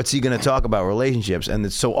going to talk about relationships?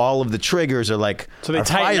 And so all of the triggers are like so they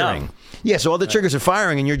tighten firing. Up. Yeah. So all the triggers are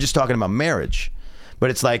firing, and you're just talking about marriage. But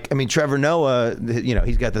it's like, I mean, Trevor Noah,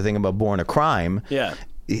 he's got the thing about Born a Crime. Yeah.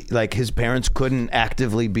 Like his parents couldn't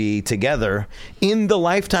actively be together in the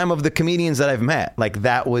lifetime of the comedians that I've met. Like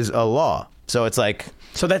that was a law. So it's like.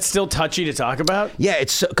 So that's still touchy to talk about? Yeah,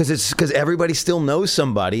 it's because everybody still knows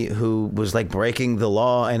somebody who was like breaking the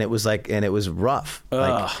law, and it was rough.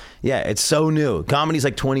 Like, yeah, it's so new. Comedy's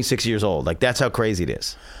like 26 years old. Like that's how crazy it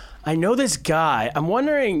is. I know this guy. I'm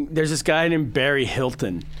wondering, there's this guy named Barry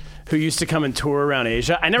Hilton who used to come and tour around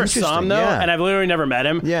Asia. I never saw him, though, and I've literally never met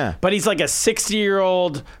him. Yeah. But he's like a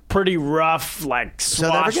 60-year-old, pretty rough, like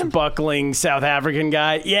swashbuckling South African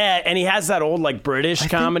guy. Yeah, and he has that old, like, British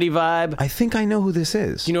comedy vibe. I think I know who this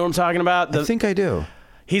is. Do you know what I'm talking about? I think I do.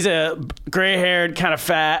 He's a gray-haired, kind of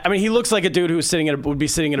fat. I mean, he looks like a dude who would be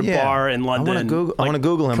sitting at a bar in London. I want to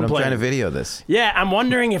Google him, but I'm trying to video this. Yeah, I'm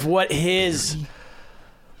wondering if what his...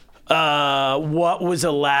 what was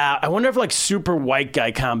allowed? I wonder if like super white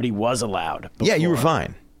guy comedy was allowed before. Yeah, you were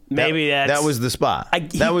fine. Maybe that was the spot.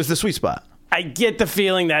 That was the sweet spot. I get the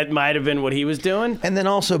feeling that might have been what he was doing. And then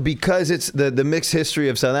also because it's the mixed history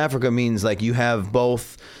of South Africa means like you have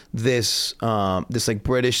both this like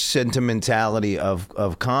British sentimentality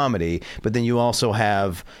of comedy, but then you also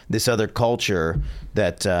have this other culture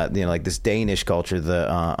that like this Danish culture,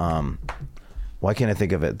 why can't I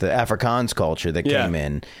think of it? The Afrikaans culture that came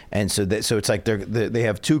in, and so it's like they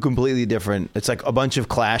have two completely different. It's like a bunch of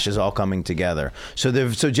clashes all coming together. So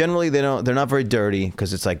generally they're not very dirty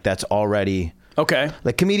because it's like that's already okay.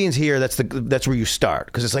 Like comedians here, that's where you start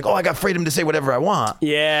because it's like I got freedom to say whatever I want.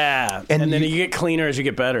 Yeah, and then you get cleaner as you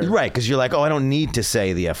get better. Right, because you're like I don't need to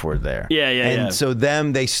say the F word there. Yeah. And so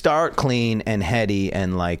they start clean and heady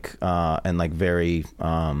and like very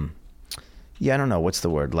I don't know what's the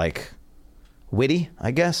word like. Witty,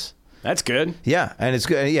 I guess. That's good. Yeah, and it's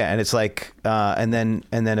good. Yeah, and it's like, and then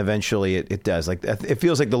eventually it does. Like it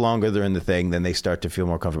feels like the longer they're in the thing, then they start to feel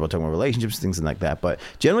more comfortable talking about relationships, things like that. But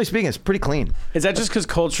generally speaking, it's pretty clean. Is that just because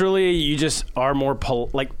culturally you just are more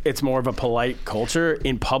it's more of a polite culture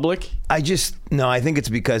in public? I think it's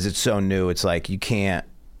because it's so new. It's like you can't.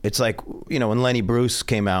 It's like, when Lenny Bruce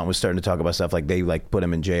came out and was starting to talk about stuff, like they like put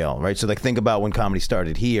him in jail, right? So like think about when comedy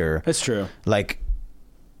started here. That's true. Like.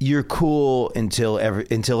 You're cool until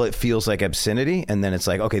it feels like obscenity, and then it's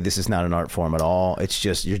like, okay, this is not an art form at all. It's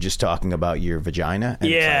just you're just talking about your vagina. And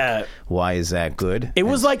yeah. It's like, why is that good? It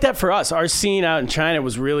was like that for us. Our scene out in China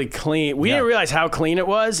was really clean. We didn't realize how clean it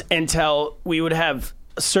was until we would have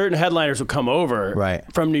certain headliners would come over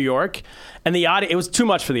from New York, and the audience, it was too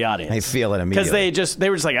much for the audience. I feel it immediately because they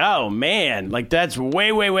were just like, oh man, like that's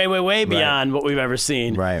way beyond what we've ever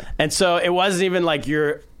seen. Right. And so it wasn't even like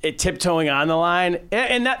you're tiptoeing on the line,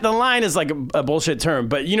 and that the line is like a bullshit term,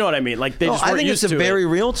 but you know what I mean. Like they just weren't used to it. I think it's a very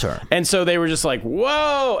real term. And so they were just like,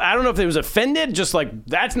 whoa. I don't know if they was offended, just like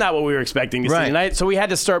that's not what we were expecting to see tonight. So we had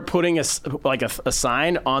to start putting a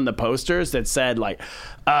sign on the posters that said like,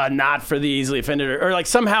 not for the easily offended, or like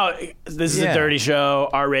somehow this is a dirty show,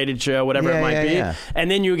 R-rated show, whatever it might be. Yeah. And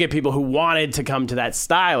then you would get people who wanted to come to that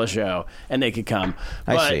style of show, and they could come.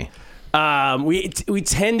 I see. We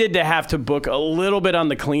tended to have to book a little bit on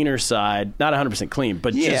the cleaner side, not 100% clean,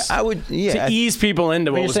 but to ease people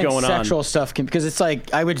into what was going on. Sexual stuff because it's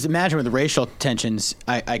like I would imagine with the racial tensions,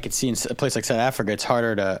 I could see in a place like South Africa, it's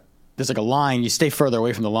harder to. There's like a line. You stay further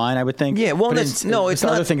away from the line, I would think. Yeah, well, it's not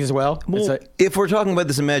other things as well. If we're talking about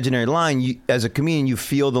this imaginary line, as a comedian, you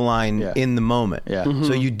feel the line in the moment. Yeah. Mm-hmm.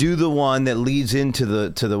 So you do the one that leads into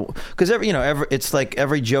the because it's like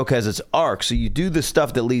every joke has its arc. So you do the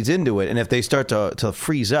stuff that leads into it, and if they start to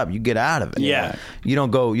freeze up, you get out of it. Yeah. You don't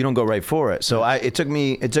go right for it. So it took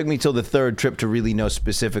me till the third trip to really know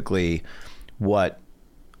specifically what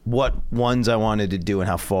ones I wanted to do and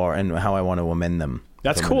how far and how I want to amend them.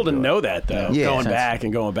 That's cool to know that, though. Yeah,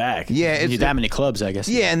 going back. Yeah, it's that many clubs, I guess.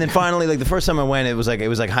 Yeah, and then finally, like the first time I went, it was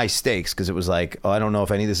like high stakes because it was like, I don't know if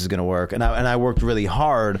any of this is going to work, and I worked really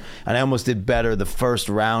hard, and I almost did better the first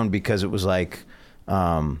round because it was like,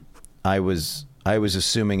 I was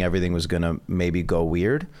assuming everything was going to maybe go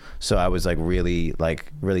weird, so I was like really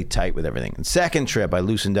tight with everything. And second trip, I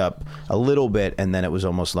loosened up a little bit, and then it was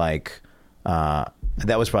almost like.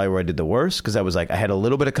 That was probably where I did the worst because I was like, I had a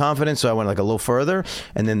little bit of confidence, so I went like a little further.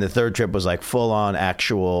 And then the third trip was like full on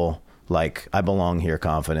actual, like, I belong here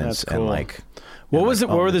confidence. That's cool. And like, what was it?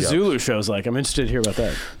 What were the Zulu shows like? I'm interested to hear about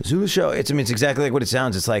that. The Zulu show, it's exactly like what it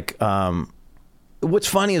sounds. It's like, what's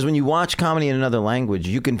funny is when you watch comedy in another language,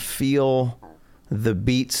 you can feel the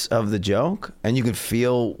beats of the joke and you can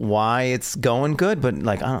feel why it's going good, but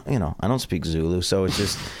like I don't speak Zulu, so it's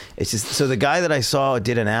just so the guy that I saw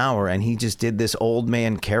did an hour and he just did this old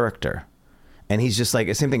man character, and he's just like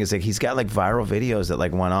the same thing. It's like he's got like viral videos that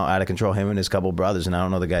like went out of control, him and his couple brothers, and I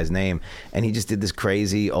don't know the guy's name, and he just did this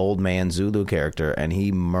crazy old man Zulu character and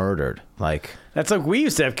he murdered. Like, that's like we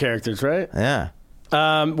used to have characters, right? Yeah.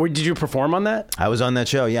 Did you perform on that? I was on that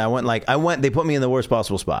show. Yeah, I went. They put me in the worst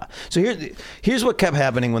possible spot. So here's what kept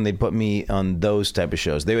happening when they put me on those type of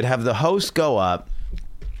shows. They would have the host go up,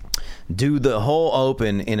 do the whole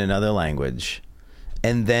open in another language,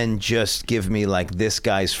 and then just give me like, this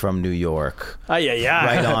guy's from New York. Oh yeah.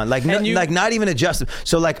 Right on. Like not even adjusted.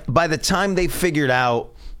 So like by the time they figured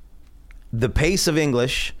out the pace of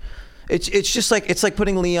English. It's just like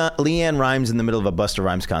putting Leanne Rhymes in the middle of a Busta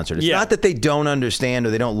Rhymes concert. It's not that they don't understand or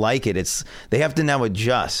they don't like it. It's they have to now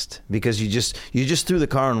adjust because you just threw the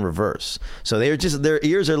car in reverse. So their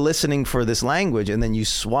ears are listening for this language, and then you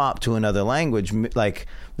swap to another language like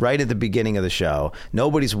right at the beginning of the show.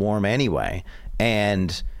 Nobody's warm anyway,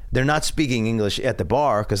 and they're not speaking English at the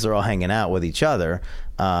bar because they're all hanging out with each other.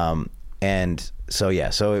 And so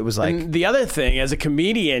it was like, and the other thing, as a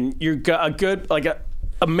comedian, you're a good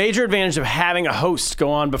a major advantage of having a host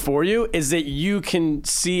go on before you is that you can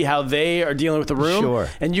see how they are dealing with the room. Sure.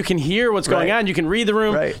 And you can hear what's going on. You can read the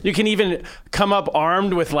room. Right. You can even come up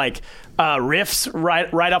armed with like riffs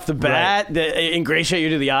right off the bat that ingratiate you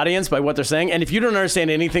to the audience by what they're saying. And if you don't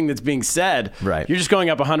understand anything that's being said, you're just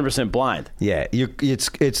going up 100% blind. Yeah,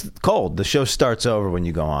 it's cold. The show starts over when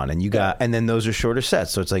you go on, and and then those are shorter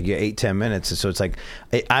sets. So it's like 8-10 minutes. So it's like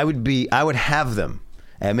I would have them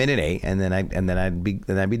at minute 8, and then I'd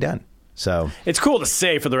be done. So it's cool to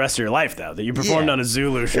say for the rest of your life, though, that you performed on a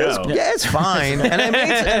Zulu show. It's fine. And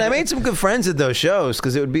I made some good friends at those shows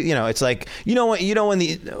because it would be, it's like when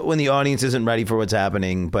the audience isn't ready for what's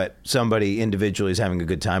happening, but somebody individually is having a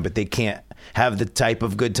good time, but they can't have the type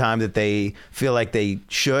of good time that they feel like they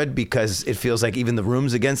should because it feels like even the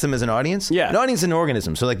room's against them as an audience. Yeah, an audience is an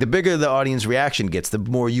organism. So like the bigger the audience reaction gets, the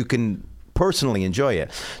more you can personally enjoy it.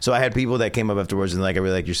 So I had people that came up afterwards and like, I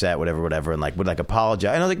really like your set, whatever, and like would like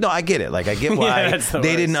apologize. And I was like, no, I get it. Like I get why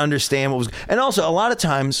they didn't understand what was. And also a lot of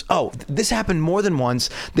times, this happened more than once.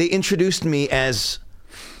 They introduced me as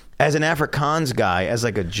an Afrikaans guy as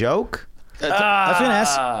like a joke. I was going to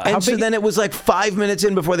ask. And so then it was like 5 minutes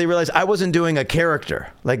in before they realized I wasn't doing a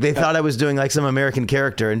character. Like they thought I was doing like some American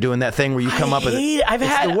character and doing that thing where you come up with it. I've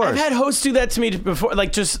had hosts do that to me before.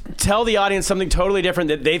 Like just tell the audience something totally different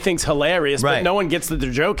that they think's hilarious, but no one gets that they're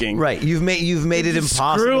joking. Right. You've made it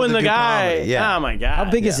impossible. Screwing the guy. Comedy. Yeah. Oh my god. How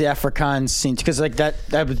big is the Afrikaans scene? Because like that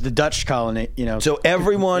was the Dutch colony. So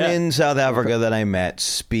everyone in South Africa that I met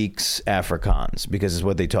speaks Afrikaans because it's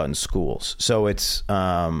what they taught in schools. So it's.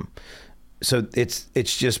 So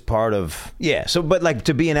it's just part of So but like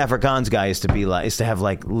to be an Afrikaans guy is to have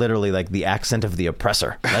like literally like the accent of the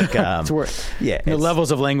oppressor. Like it's worse. Yeah, the levels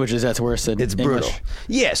of languages that's worse than it's English. Brutal.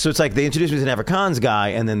 Yeah, so it's like they introduced me as an Afrikaans guy,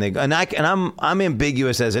 and then I'm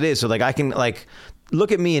ambiguous as it is. So like I can like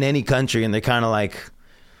look at me in any country, and they're kind of like.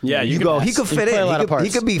 Yeah, he could fit in. He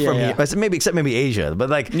could be from here, except maybe Asia, but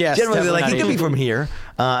like generally, like he could be from here,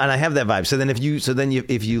 and I have that vibe. So then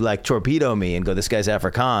if you like torpedo me and go, this guy's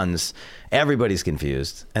Afrikaans, everybody's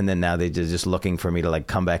confused, and then now they're just looking for me to like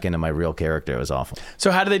come back into my real character. It was awful. So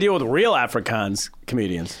how do they deal with real Afrikaans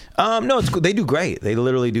comedians? No, it's cool. They do great. They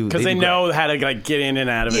literally do because they know how to like get in and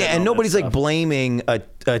out of it. Yeah, and nobody's like blaming a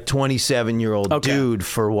 27-year-old dude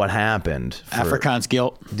for what happened. Afrikaans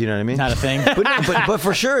guilt. Do you know what I mean? Not a thing. but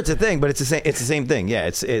for sure it's a thing. But it's the same thing. Yeah,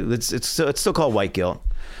 it's still called white guilt.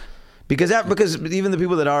 Because even the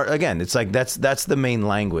people that are, again, it's like that's the main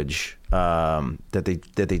language that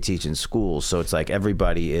they teach in schools. So it's like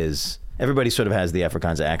everybody sort of has the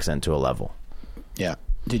Afrikaans accent to a level. Yeah.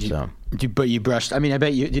 But you brushed. I mean, I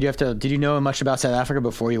bet you did you know much about South Africa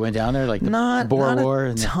before you went down there? Like the Boer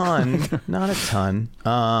War? Not a ton.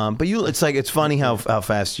 But it's funny how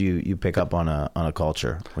fast you pick up on a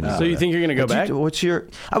culture. When you so you think you're going to go back?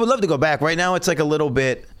 I would love to go back. Right now, it's like a little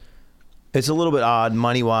bit. It's a little bit odd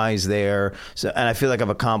money-wise there, and I feel like I've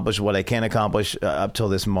accomplished what I can accomplish up till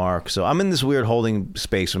this mark. So I'm in this weird holding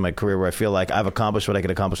space in my career where I feel like I've accomplished what I could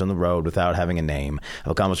accomplish on the road without having a name.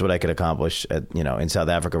 I've accomplished what I could accomplish in South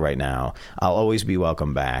Africa right now. I'll always be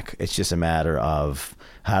welcome back. It's just a matter of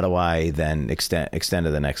how do I then extend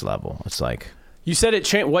to the next level. It's like... You said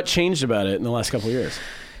it. What changed about it in the last couple of years?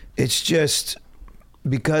 It's just...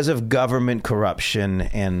 because of government corruption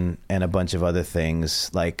and a bunch of other things,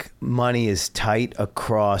 like money is tight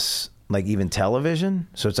across like even television.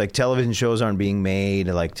 So it's like television shows aren't being made,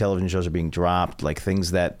 like television shows are being dropped, like things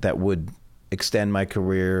that would extend my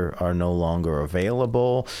career are no longer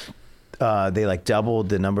available. They like doubled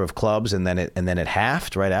the number of clubs and then it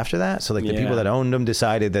halved right after that. So like the people that owned them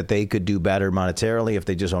decided that they could do better monetarily if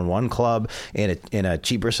they just own one club in a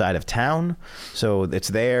cheaper side of town. So it's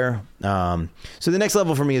there. So the next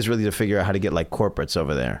level for me is really to figure out how to get like corporates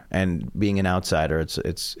over there. And being an outsider,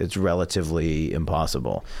 it's relatively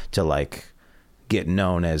impossible to like get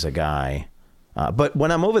known as a guy. But when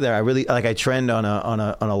I'm over there, I really I trend on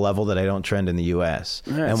a level that I don't trend in the U.S.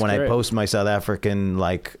 And when I post my South African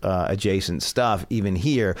adjacent stuff, even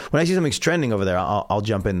here, when I see something's trending over there, I'll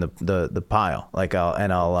jump in the pile,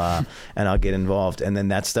 I'll get involved, and then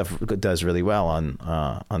that stuff does really well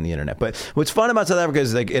on the internet. But what's fun about South Africa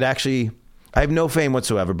is like it actually, I have no fame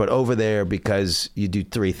whatsoever, but over there because you do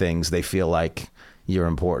three things, they feel like you're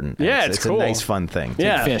important. And it's cool. a nice fun thing.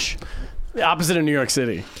 Yeah, fish. The opposite of New York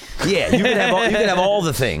City. Yeah, you can have all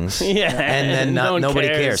the things. Yeah, and then nobody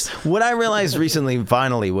cares. What I realized recently,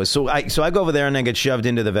 finally, was so I go over there and then get shoved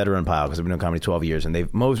into the veteran pile because I've been doing comedy 12 years, and those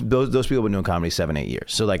people have been doing comedy 7-8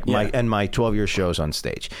 years. So like my 12-year shows on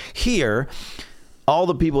stage here. All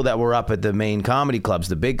the people that were up at the main comedy clubs,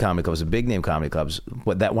 the big comedy clubs, the big name comedy clubs,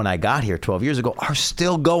 that when I got here 12 years ago are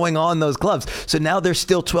still going on those clubs. So now they're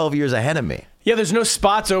still 12 years ahead of me. Yeah, there's no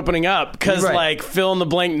spots opening up because like fill in the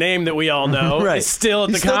blank name that we all know is still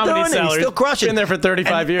at the Comedy Cellar. He's still crushing. Been there for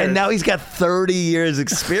 35 years. And now he's got 30 years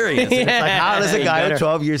experience. It's like, how does a guy with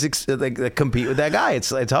 12 years compete with that guy?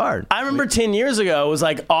 It's hard. I remember 10 years ago, it was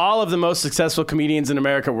like all of the most successful comedians in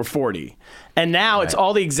America were 40. And now it's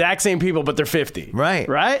all the exact same people, but they're 50. Right.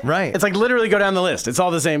 It's like literally go down the list. It's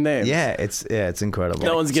all the same names. Yeah, it's incredible.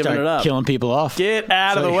 No one's giving it up. Killing people off. Get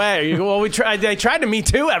out of the way. Well, they tried to Me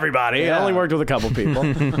Too everybody. It only worked with a couple people.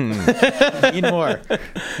 Need more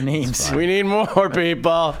names. We need more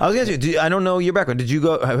people. I was going to ask you, I don't know your background. Did you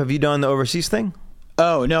go? Have you done the overseas thing?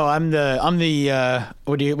 Oh no, I'm the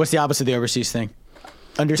what's the opposite of the overseas thing?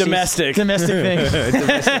 Domestic thing.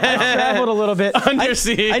 I traveled a little bit.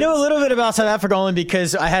 Undersea. I know a little bit about South Africa only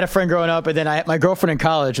because I had a friend growing up, and then my girlfriend in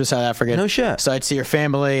college was South African. No shit. So I'd see her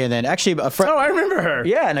family, and then actually a friend. Oh, I remember her.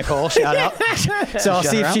 Yeah, Nicole. Shout out. So I'll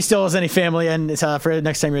see if she still has any family in South Africa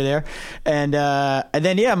next time you're there. And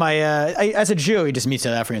then as a Jew, you just meet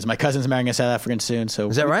South Africans. My cousin's marrying a South African soon. So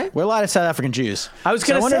is that right? We're a lot of South African Jews. I was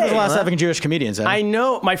going to say. I wonder if there's a lot of South African Jewish comedians. I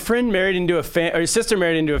know my friend married into or his sister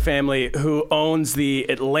married into a family who owns the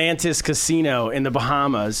Atlantis Casino in the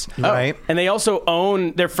Bahamas. Right. And they also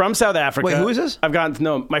they're from South Africa. Wait, who is this? I've gotten to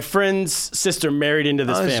know. My friend's sister married into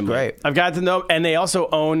this family. That's great. I've gotten to know, and they also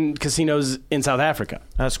own casinos in South Africa.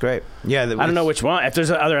 That's great. Yeah. I don't know which one. If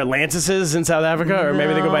there's other Atlantises in South Africa, or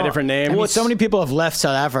maybe they go by different names. Well, so many people have left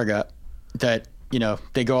South Africa that,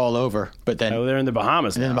 they go all over, but then they're in the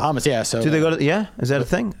Bahamas. In the Bahamas, yeah. So do they go to? Yeah, is that a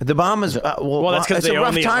thing? The Bahamas. Well, that's because it's a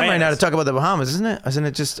rough time right now to talk about the Bahamas, isn't it? Isn't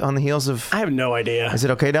it just on the heels of? I have no idea. Is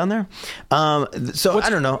it okay down there? I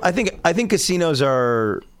don't know. I think casinos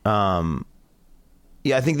are.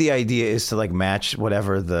 Yeah, I think the idea is to like match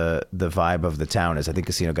whatever the vibe of the town is. I think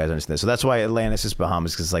casino guys understand that. So that's why Atlantis is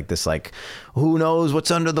Bahamas, because like this, like, who knows what's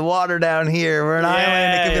under the water down here? We're an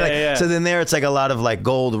island. It could be like so. Then there, it's like a lot of like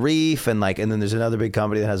Gold Reef and then there's another big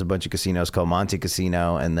company that has a bunch of casinos called Monte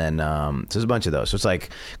Casino, and then so there's a bunch of those. So it's like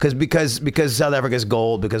because South Africa is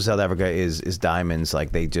gold, because South Africa is diamonds.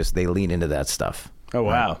 Like they lean into that stuff. Oh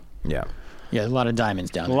wow, yeah. Yeah, a lot of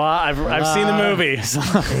diamonds down there. I've seen the movie.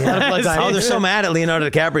 Oh, they're so mad at Leonardo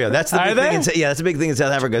DiCaprio. That's the big thing. That's the big thing in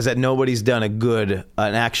South Africa, is that nobody's done an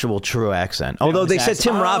actual true accent. Although they said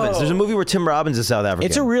Tim Robbins. There's a movie where Tim Robbins is South African.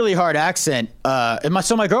 It's a really hard accent.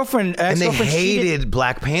 My girlfriend, and they hated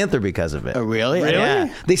Black Panther because of it. Oh, really? Really?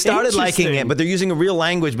 Yeah. They started liking it, but they're using a real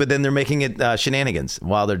language, but then they're making it shenanigans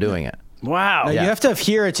while they're doing it. Wow. You have to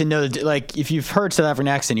hear it to know, like, if you've heard South African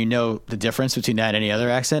accent, you know the difference between that and any other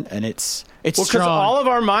accent, and it's It's because strong. all of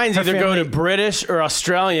our minds Her either go family- to British or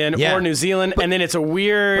Australian or New Zealand, and then it's a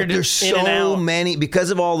weird. But there's in and so out. many because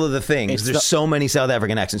of all of the things. There's so many South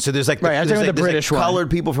African accents. So there's like Right, I'm there's talking like, the British there's like one. colored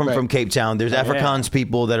people from Right. Cape Town. There's Afrikaans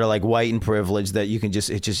people that are like white and privileged that you can just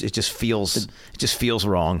it just feels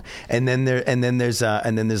wrong. And then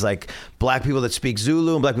there's like black people that speak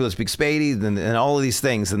Zulu and black people that speak Spady and all of these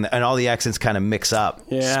things and all the accents kind of mix up.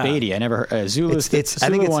 Yeah. Spady. I never heard Zulu. I think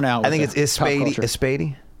it's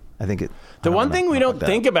Spady. I think it. The one thing we don't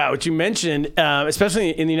think about, which you mentioned,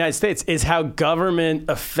 especially in the United States, is how government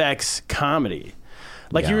affects comedy.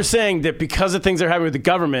 Like you were saying that because of things that are happening with the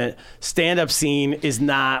government, stand-up scene is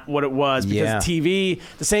not what it was because TV,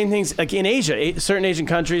 the same things like in Asia, certain Asian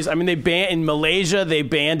countries. I mean, in Malaysia, they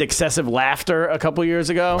banned excessive laughter a couple years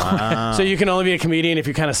ago. Wow. So you can only be a comedian if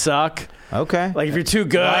you kind of suck. Okay. Like if you're too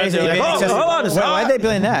good, they're like, why did they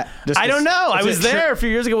blame that? I don't know. I was there a few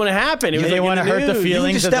years ago when it happened. It was they like want to hurt the You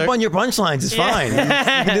feelings. can just step on your punchlines. It's fine. You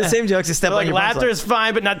can do the same jokes. Just step on your laughter punchlines. is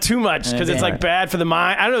fine, but not too much because it's like bad for the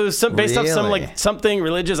mind. I don't know. It was based off some like something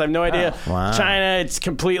religious. I have no idea. Wow. China, it's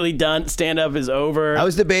completely done. Stand up is over. I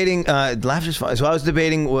was debating. Laughter's fine. So I was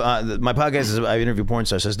debating. My podcast is I interview porn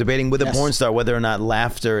stars. So I was debating with a porn star whether or not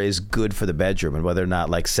laughter is good for the bedroom and whether or not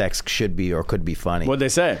like sex should be or could be funny. What'd they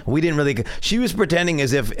say? We didn't really. She was pretending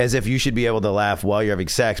as if you should be able to laugh while you're having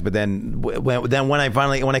sex, but then when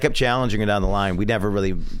I kept challenging her down the line, we never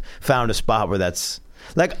really found a spot where that's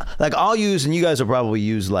like I'll use, and you guys will probably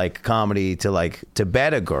use like comedy to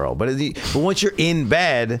bed a girl, but once you're in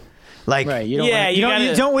bed. Like right, you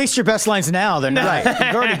don't waste your best lines now. They're not. Right.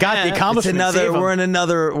 You've already got the accomplishment. We're in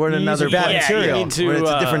another bad material. It's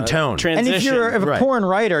a different tone. Transition. And if you're a porn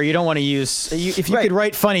writer, you don't want to use. If you could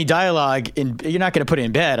write funny dialogue, you're not going to put it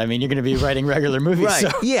in bed. I mean, you're going to be writing regular movies. Right. So.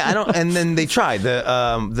 Yeah. I don't. And then they tried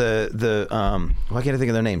why can't I think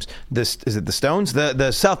of their names? Is it the Stones?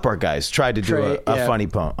 The South Park guys tried to do a funny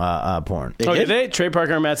porn. Did they? Trey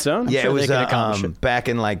Parker and Matt Stone? Yeah, it was back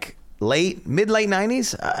in like mid late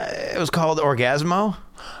 90s. It was called Orgasmo.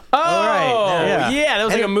 Oh, right. Yeah. That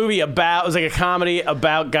was like a movie it was like a comedy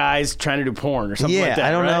about guys trying to do porn or something like that. Yeah,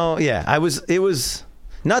 I don't right? know. Yeah, it was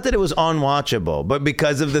not that it was unwatchable, but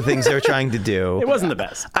because of the things they were trying to do. It wasn't the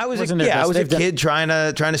best. I was a kid trying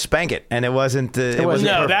to spank it, and it wasn't. It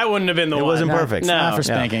wasn't. No, perfect. that wouldn't have been the one. It wasn't perfect. No, not for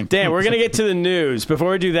spanking. Dan, we're gonna get to the news.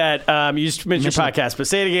 Before we do that, you just mentioned your podcast, but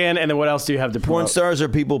say it again, and then what else do you have to promote? Porn Stars Are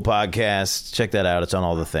People podcast. Check that out. It's on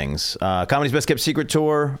all the things. Comedy's Best Kept Secret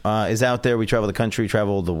tour is out there. We travel the country,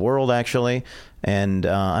 travel the world, actually. And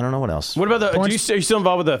I don't know what else. What about are you still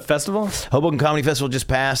involved with the festival? Hoboken Comedy Festival just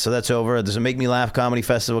passed, so that's over. There's a Make Me Laugh Comedy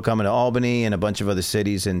Festival coming to Albany and a bunch of other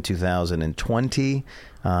cities in 2020. Did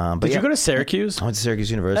you go to Syracuse? I went to Syracuse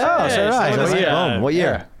University. Oh, so did I. What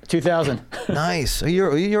year? 2000. Nice.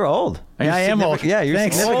 You're old. I am old. Yeah, you're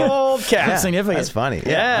significant. Old cat. Yeah, significant. That's funny.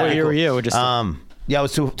 Yeah. What year were you? Yeah, it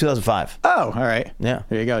was 2005. Oh, all right. Yeah.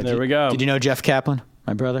 There you go. There we go. Did you know Jeff Kaplan,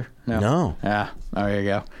 my brother? No. Yeah. Oh, there you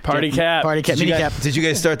go. Party Cap. Mini Cap. Did you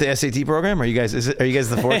guys start the SAT program? Are you guys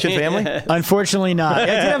the Fortune family? Unfortunately not. I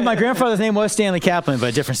did have, my grandfather's name was Stanley Kaplan, but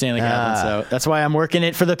a different Stanley Kaplan. So that's why I'm working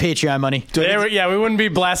it for the Patreon money. Yeah, we wouldn't be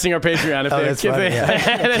blasting our Patreon if that's funny,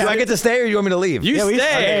 Do I get to stay or you want me to leave? You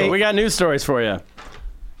stay. We got news stories for you.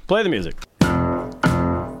 Play the music.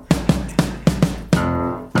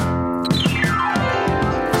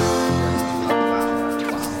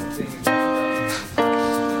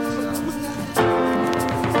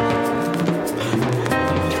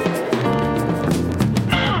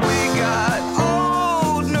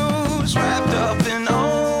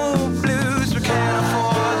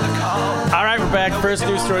 First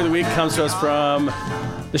news story of the week comes to us from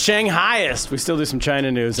the Shanghaiist. We still do some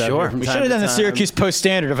China news. Sure. We should have done the Syracuse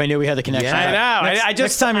Post-Standard if I knew we had the connection. Yeah. I know.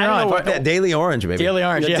 Next time you're on. Daily Orange, maybe. Daily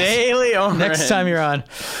Orange, yes. Daily Orange. Next time you're on.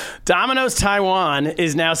 Domino's Taiwan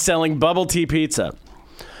is now selling bubble tea pizza.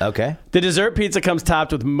 Okay. The dessert pizza comes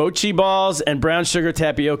topped with mochi balls and brown sugar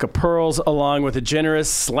tapioca pearls, along with a generous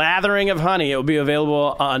slathering of honey. It will be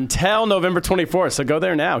available until November 24th. So go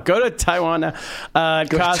there now. Go to Taiwan now. It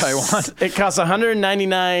costs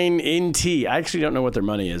 $199 NT. I actually don't know what their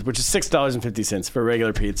money is, which is $6.50 for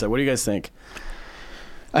regular pizza. What do you guys think?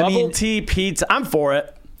 Bubble tea pizza. I'm for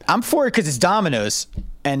it. I'm for it because it's Domino's,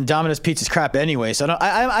 and Domino's pizza's crap anyway. So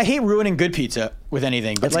I hate ruining good pizza with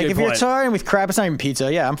anything. But like if you're starting with crap, it's not even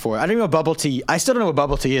pizza. Yeah, I'm for it. I don't even know what bubble tea. I still don't know what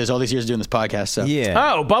bubble tea is. All these years doing this podcast. So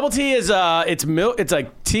yeah. Oh, bubble tea is it's milk. It's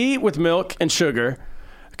like tea with milk and sugar,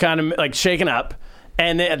 kind of like shaken up.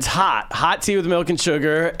 And it's hot tea with milk and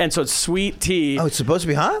sugar, and so it's sweet tea. Oh, it's supposed to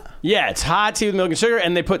be hot? Yeah, it's hot tea with milk and sugar,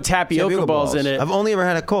 and they put tapioca balls in it. I've only ever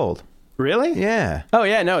had it cold. Really? Yeah. Oh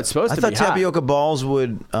yeah, no, it's supposed to be hot. I thought tapioca balls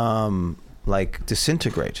would like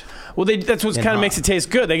disintegrate. Well, that's what kind of makes it taste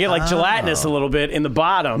good. They get like gelatinous a little bit in the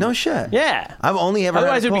bottom. No shit. Yeah. I've only ever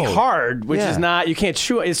Otherwise had it would be hard, which is not, you can't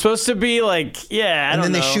chew it. It's supposed to be like, and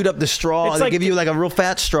then they shoot up the straw. They give you like a real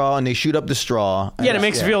fat straw and they shoot up the straw. Yeah, and it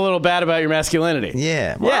makes you feel a little bad about your masculinity.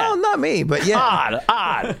 Yeah. Well, not me, but yeah.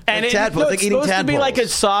 Odd. And it's supposed to be like a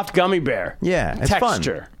soft gummy bear. Yeah, it's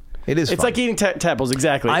texture. Fun. It is. It's fun. like eating tadpoles,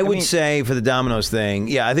 exactly. I would say for the Domino's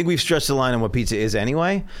thing, I think we've stretched the line on what pizza is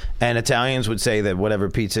anyway. And Italians would say that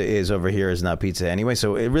whatever pizza is over here is not pizza anyway.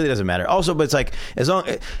 So it really doesn't matter. Also, but it's like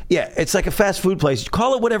it's like a fast food place.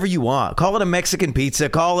 Call it whatever you want. Call it a Mexican pizza.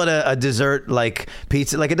 Call it a dessert like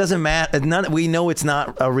pizza. Like it doesn't matter. We know it's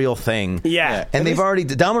not a real thing. Yeah. And they've already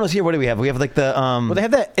Domino's here. What do we have? We have like the. Well, they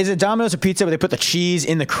have that. Is it Domino's a pizza where they put the cheese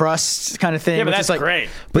in the crust kind of thing? Yeah, but that's great.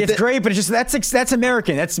 But it's great, but it's just that's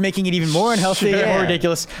American. That's making it even more unhealthy and more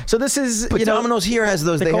ridiculous. So this is. But Domino's here has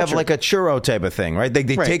those. They have like a churro type of thing, right? They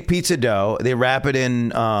take pizza dough, they wrap it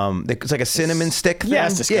in. It's like a cinnamon stick thing. Yeah,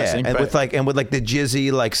 that's disgusting. And with like the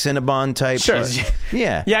jizzy like Cinnabon type. Sure.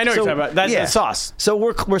 Yeah. Yeah, I know what you're talking about. That's the sauce. So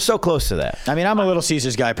we're so close to that. I mean, I'm a Little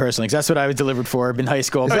Caesars guy personally because that's what I was delivered for in high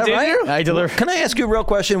school. Is that did right? you? I delivered. Can I ask you a real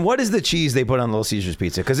question? What is the cheese they put on Little Caesars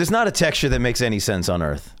pizza? Because it's not a texture that makes any sense on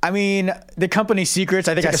earth. I mean, the company secrets.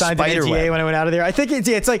 I think I signed an NDA when I went out of there. I think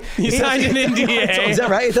it's like you signed an NDA. Is that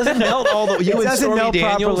right? It doesn't melt all the. You and Stormy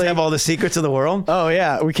Daniels properly. have all the secrets of the world. Oh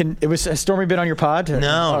yeah, we can. It was a Stormy been on your pod.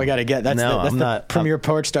 No, we got to get that's I'm the not premier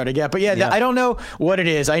porch star to get. But I don't know what it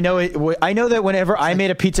is. I know it. I know that whenever I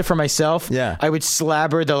made a pizza for myself, I would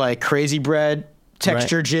slabber the like crazy bread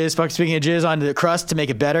texture jizz. Speaking of jizz, onto the crust to make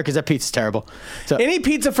it better because that pizza's terrible. So any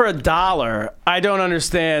pizza for $1, I don't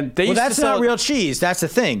understand. That's not real cheese. That's the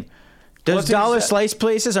thing. Those dollar slice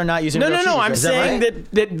places are not using real cheese. No. I'm saying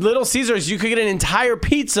that Little Caesars, you could get an entire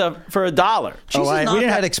pizza for $1. Cheese is not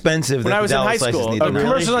that expensive. When I was in high school,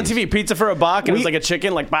 commercials on TV, pizza for $1, and it was like a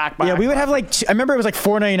chicken, like back. Yeah, we would have like I remember it was like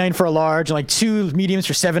 $4.99 for a large, and like 2 mediums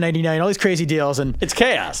for $7.99. All these crazy deals, and it's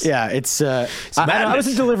chaos. Yeah, it's I was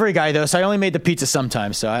a delivery guy though, so I only made the pizza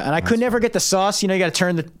sometimes. So I could never get the sauce. You know, you got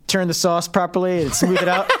to turn the sauce properly and smooth it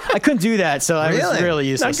out. I couldn't do that, so I was really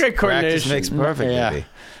useless. Not great coordination. Practice makes perfect. Yeah.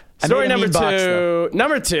 Story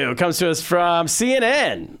number two comes to us from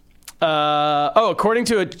CNN. According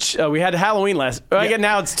to we had Halloween last. Again,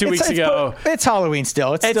 now it's 2 weeks ago. It's Halloween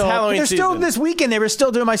still. It's still Halloween. They're still this weekend. They were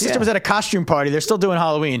still doing. My sister was at a costume party. They're still doing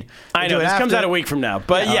Halloween. I know this comes out a week from now,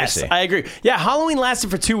 but yes, I agree. Yeah, Halloween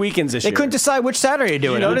lasted for 2 weekends this year. They couldn't decide which Saturday to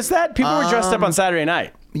do it. You notice that people were dressed up on Saturday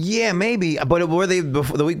night. Yeah, maybe. But were they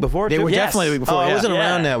the week before? They were definitely the week before. I wasn't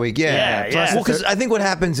around that week. Yeah. Well, because I think what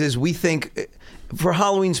happens is we think. For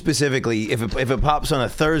Halloween specifically, if it pops on a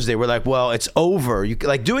Thursday, we're like, well, it's over.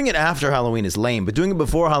 Like doing it after Halloween is lame, but doing it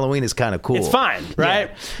before Halloween is kind of cool. It's fine, right?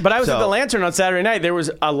 Yeah. But I was at the Lantern on Saturday night. There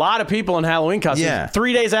was a lot of people in Halloween costumes. Yeah.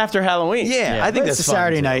 3 days after Halloween. Yeah, I think that's a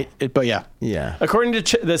Saturday night. But yeah. According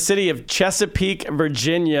to the city of Chesapeake,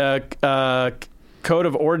 Virginia. Code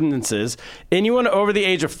of Ordinances, anyone over the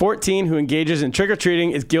age of 14 who engages in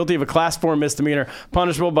trick-or-treating is guilty of a Class 4 misdemeanor,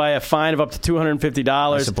 punishable by a fine of up to $250.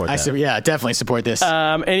 I support that. Definitely support this.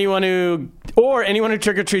 Anyone who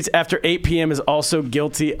trick-or-treats after 8 p.m. is also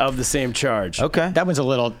guilty of the same charge. Okay. That one's a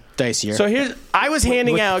little dicier. So I was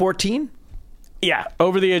handing out... 14? Yeah,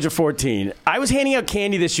 over the age of 14. I was handing out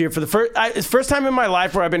candy this year for the first time in my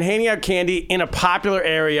life where I've been handing out candy in a popular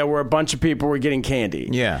area where a bunch of people were getting candy.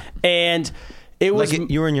 Yeah. And... It was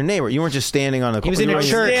you were in your neighborhood. You weren't just standing on the. He was in your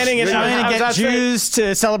church. Trying to get Jews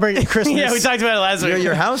to celebrate Christmas. Yeah, we talked about it last week.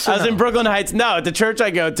 Your house? I was in Brooklyn Heights. No, at the church I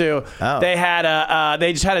go to, they had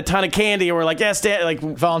they just had a ton of candy, and we're like,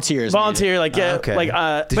 volunteers. Like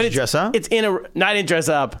Did you dress up? It's in a. No, I didn't dress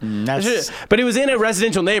up. But it was in a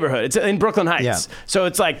residential neighborhood. It's in Brooklyn Heights. Yeah. So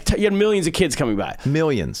it's like you had millions of kids coming by.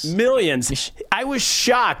 Millions. I was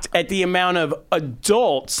shocked at the amount of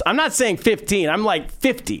adults. I'm not saying 15. I'm like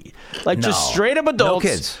 50. Just straight up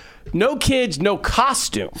adults. No kids, no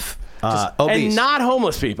costume. And not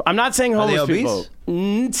homeless people. I'm not saying homeless people.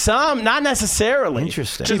 Some, not necessarily.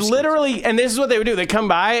 Interesting. Just literally, and this is what they would do. They come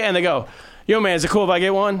by and they go, yo, man, is it cool if I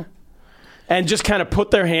get one? And just kind of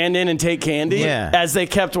put their hand in and take candy as they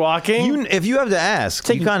kept walking. If you have to ask,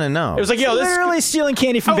 you kind of know. It was like, yo, this literally stealing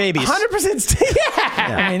candy from babies. 100%.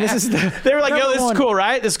 Yeah. I mean, this is. They were like, yo, this is cool,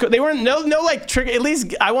 right? This is cool. They weren't no like trick. At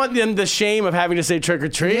least I want them the shame of having to say trick or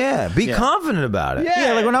treat. Yeah, be confident about it.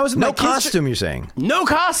 Yeah, like when I was no costume. You're saying no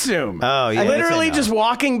costume. Oh, yeah. Literally just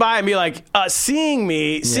walking by and be like, seeing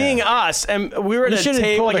me, seeing us, and we were at a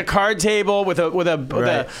table, like a card table with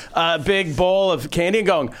a big bowl of candy, and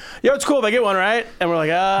going, yo, it's cool if I get get one, right? And we're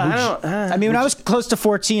like, I don't. I mean, when I was close to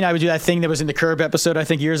 14, I would do that thing that was in the Curb episode, I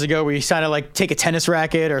think years ago, where you kind of like take a tennis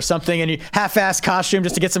racket or something and you half-ass costume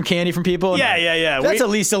just to get some candy from people. Yeah. That's at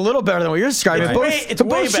least a little better than what you're describing. It's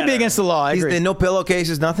way should be against the law. I agree. No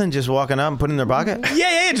pillowcases, nothing, just walking up and putting in their pocket?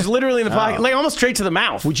 Yeah, just literally in the pocket, like almost straight to the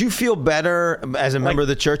mouth. Would you feel better as a member of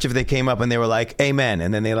the church if they came up and they were like, amen,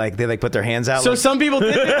 and then they put their hands out? So some people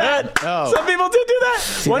did do that. Some people did do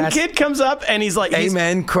that. One kid comes up and he's like,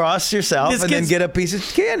 amen, cross yourself, and then get a piece of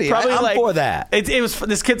candy. I'm for that.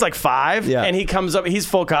 This kid's like 5, and he comes up, he's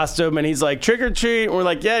full costume, and he's like, trick or treat. And we're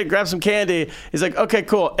like, yeah, grab some candy. He's like, okay,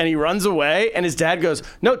 cool. And he runs away, and his dad goes,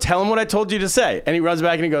 no, tell him what I told you to say. And he runs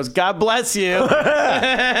back and he goes, God bless you.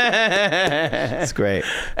 That's great.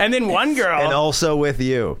 And then one girl. And also with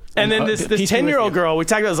you. And then this 10-year-old girl, we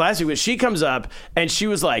talked about this last week, but she comes up, and she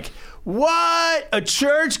was like, what? A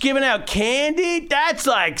church giving out candy? That's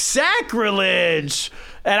like sacrilege.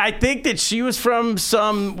 And I think that she was from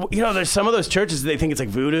there's some of those churches that they think it's like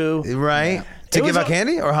voodoo. Right. To give out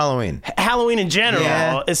candy or Halloween? Halloween in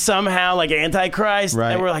general is somehow like Antichrist.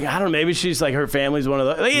 Right. And we're like, I don't know, maybe she's like, her family's one of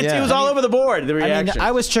those. It was all over the board, the reaction. I mean,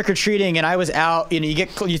 I was trick-or-treating and I was out, you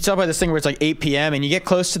talk about this thing where it's like 8 p.m. and you get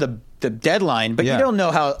close to the deadline, but you don't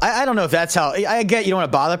know how, I don't know if that's how, I get you don't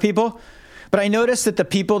want to bother people, but I noticed that the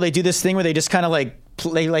people, they do this thing where they just kind of like,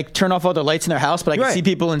 they like turn off all the lights in their house, but I can see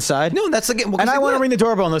people inside. No, that's again. And I want to ring the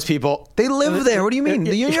doorbell on those people. They live there. What do you mean?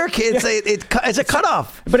 Your kids, it's a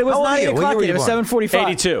cutoff. But it was 9 o'clock. It was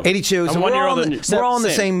 7:45. 82. So we're all in the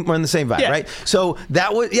same. We're in the same vibe, right? So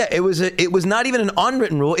that was It was not even an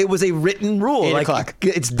unwritten rule. It was a written rule. 8 o'clock.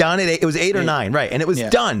 It's done at 8. It was 8 or 9, right? And it was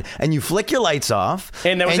done. And you flick your lights off,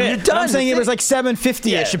 and that was you're it. done. I'm saying it was like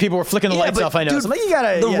 7:50ish, and people were flicking the lights off. I know. Dude, So I'm like, you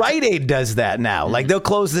gotta. The Rite Aid does that now. Like they'll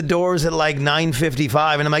close the doors at like 9:55,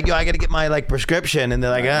 and I'm like, yo, I got to get my like prescription, and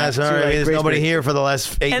they're like, sorry, there's nobody here for the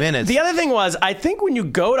last 8 minutes. The other thing was, I think when you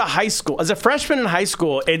go to high school, as a freshman in high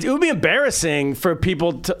school, it would be embarrassing for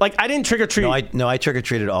people to, like, I didn't trick or treat. No, I trick or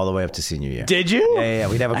treated all the way up to senior year. Did you? Yeah,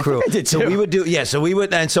 we'd have a crew. I think I did too. So we would do,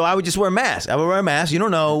 and so I would just wear a mask. I would wear a mask. You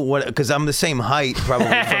don't know what, because I'm the same height probably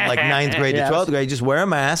from like 9th grade to 12th grade. Just wear a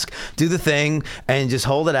mask, do the thing, and just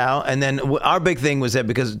hold it out. And then our big thing was that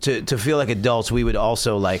because to feel like adults, we would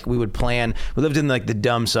also like, we lived in like the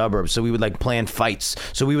dumb suburbs, so we would like plan fights.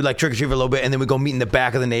 So we would like trick or treat for a little bit, and then we'd go meet in the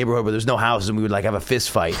back of the neighborhood where there's no houses, and we would like have a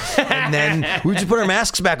fist fight. And then we would just put our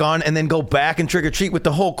masks back on, and then go back and trick or treat with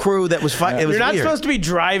the whole crew that was fighting. You're not supposed to be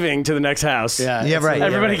driving to the next house. Yeah, right.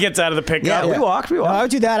 Everybody gets out of the pickup. Yeah, we walked. No, I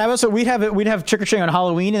would do that. We'd have trick or treating on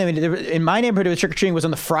Halloween, and then in my neighborhood, the trick or treating was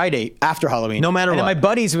on the Friday after Halloween. No matter what. And what. my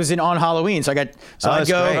buddies was on Halloween, so I'd go.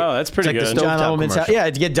 Great. Oh, that's pretty it's good. Like John Lovelman's house. Yeah,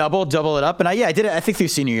 I'd get double it up, and I did it. I think through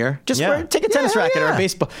senior year. Just take a tennis racket or a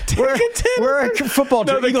baseball. We're a football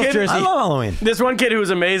Eagles jersey. I love Halloween. This one kid who was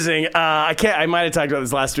amazing. I might have talked about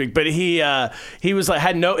this last week, but he was like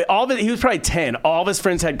he was probably 10. All of his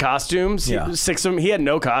friends had costumes. Yeah. 6 of them. He had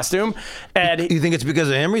no costume. And You think it's because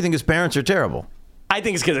of him, or you think his parents are terrible? I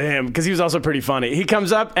think it's because of him, because he was also pretty funny. He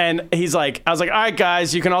comes up and he's like, I was like, all right,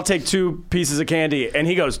 guys, you can all take 2 pieces of candy. And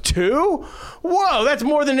he goes, 2? Whoa, that's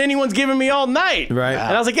more than anyone's given me all night. Right.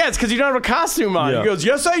 And I was like, yeah, it's because you don't have a costume on. Yeah. He goes,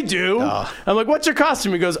 yes, I do. I'm like, what's your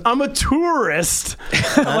costume? He goes, I'm a tourist.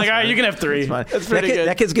 I'm like, all right, you can have 3. That's pretty good.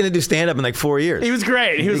 That kid's going to do stand-up in like 4 years. He was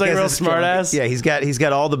great. He was like a real smart ass. Yeah, he's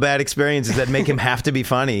got all the bad experiences that make him have to be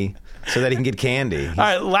funny so that he can get candy. All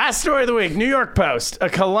right, last story of the week. New York Post. A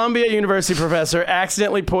Columbia University professor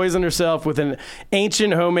accidentally poisoned herself with an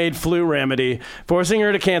ancient homemade flu remedy, forcing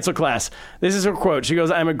her to cancel class. This is her quote. She goes,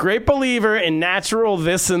 I'm a great believer in natural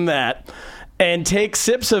this and that, and take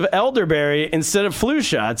sips of elderberry instead of flu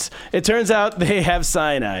shots. It turns out they have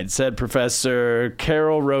cyanide, said Professor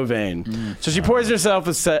Carol Rovain. So she poisoned herself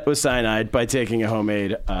with cyanide by taking a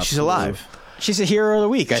homemade She's alive. She's a hero of the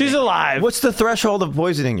week. She's alive. What's the threshold of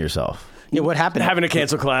poisoning yourself? Yeah, what happened? Having to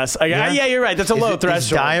cancel class. Yeah, you're right. That's a low threshold. Is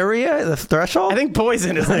diarrhea the threshold? I think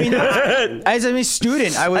poison is like as a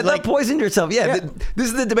student, I would like poison yourself. Yeah. This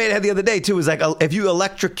is the debate I had the other day too. Is like if you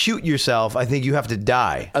electrocute yourself, I think you have to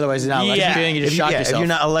die. Otherwise, it's not electrocuting. You just shock yourself. If you're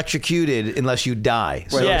not electrocuted unless you die.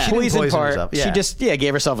 So yeah. she didn't poison herself. She just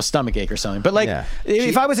gave herself a stomach ache or something. But like,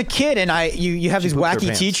 if I was a kid and you have these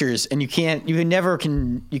wacky teachers and you can't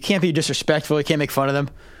be disrespectful. You can't make fun of them.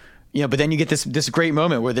 You know, but then you get this great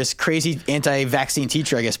moment where this crazy anti-vaccine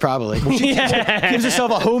teacher, I guess, probably gives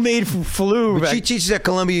herself a homemade flu. But she teaches at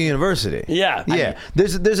Columbia University. Yeah.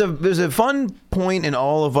 There's a fun point in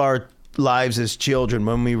all of our lives as children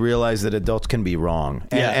when we realize that adults can be wrong.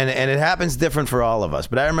 And it happens different for all of us.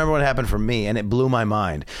 But I remember what happened for me, and it blew my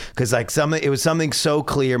mind because like it was something so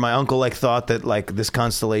clear. My uncle like thought that like this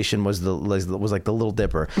constellation was like the Little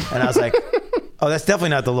Dipper, and I was like. Oh, that's definitely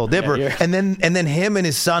not the Little Dipper. Yeah, and then him and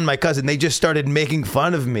his son, my cousin, they just started making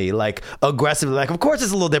fun of me, like aggressively, like, of course it's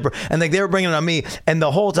the Little Dipper. And like they were bringing it on me. And the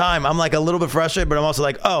whole time I'm like a little bit frustrated, but I'm also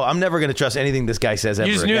like, oh, I'm never going to trust anything this guy says ever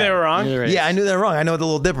You just again. knew they were wrong? Yeah, I knew they were wrong. I know what the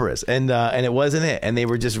Little Dipper is. And it wasn't it. And they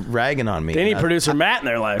were just ragging on me. They need producer Matt in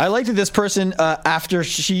their life. I liked that this person, after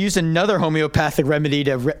she used another homeopathic remedy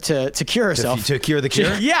to cure herself. To cure the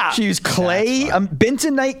cure? She used clay,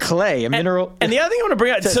 bentonite clay, a mineral. And the other thing I want to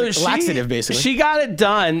bring up, so laxative, basically. She got it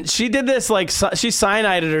done. She did this like she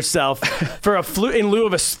cyanided herself for in lieu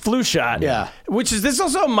of a flu shot. Yeah, this is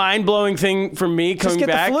also a mind blowing thing for me coming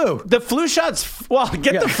back. The flu shots. Well,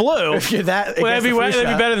 get the flu. If you're that, that'd be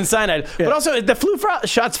better than cyanide. Yeah. But also, the flu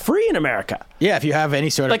shot's free in America. Yeah, if you have any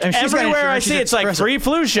sort of like everywhere I see, it's like free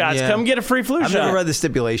flu shots. Yeah. Come get a free flu shot. I've never read the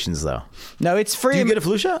stipulations though. No, it's free. Do you get a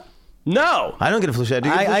flu shot? No. I don't get a flu shot. Do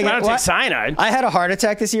you get a flu shot? I don't take cyanide. I had a heart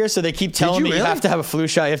attack this year, so they keep telling me you have to have a flu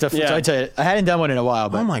shot. You have to have a flu shot. I tell you, I hadn't done one in a while.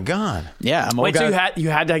 But oh, my God. Yeah. I'm Wait, so you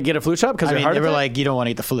had to get a flu shot? Because they were like, you don't want to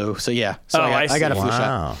get the flu. So, yeah. So I got a flu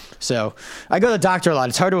shot. So I go to the doctor a lot.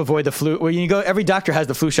 It's hard to avoid the flu. Well, you go. Every doctor has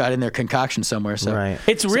the flu shot in their concoction somewhere. So right.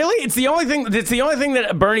 It's the only thing. It's the only thing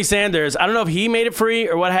that Bernie Sanders. I don't know if he made it free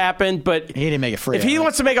or what happened, but he didn't make it free. If he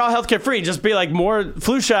wants to make all healthcare free, just be like more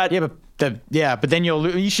flu shot. Yeah, but then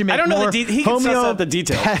you should make. I don't know more he can suss out the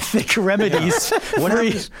details. Homeopathic remedies.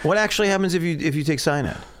 What actually happens if you take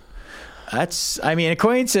cyanide?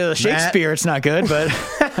 According to Shakespeare, it's not good, but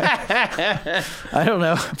I don't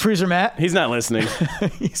know. Producer Matt? He's not listening. I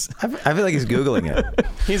feel like he's Googling it.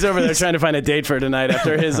 He's over there trying to find a date for tonight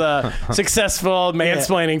after his successful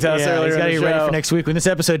mansplaining to us earlier. He's got to be ready for next week when this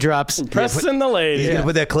episode drops. Preston the lady. He's going to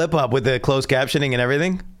put that clip up with the closed captioning and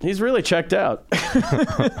everything? He's really checked out.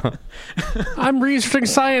 I'm researching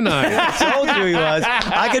cyanide. I told you he was.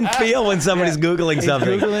 I can feel when somebody's Googling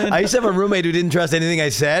something. I used to have a roommate who didn't trust anything I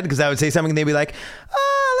said because I would say something and they'd be like,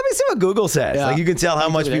 let me see what Google says. Yeah. Like you can tell how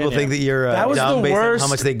much people think that you're dumb based on how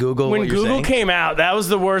much they Google when what you're Google saying. came out, that was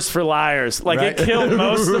the worst for liars. Like it killed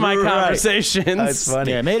most of my conversations. That's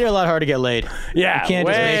funny. Yeah, it made it a lot harder to get laid. Yeah, you can't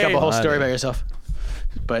just make up a whole story about yourself.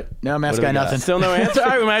 But no, Matt's got nothing. Still no answer. All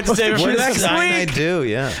right, we might have to save it for next week. I do,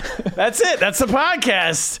 yeah. That's it. That's the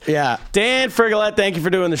podcast. Yeah. Dan Frigolette, thank you for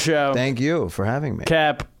doing the show. Thank you for having me.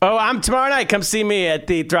 Cap. Oh, I'm tomorrow night. Come see me at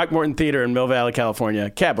the Throckmorton Theater in Mill Valley, California.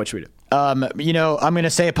 Cap, what should we do? I'm going to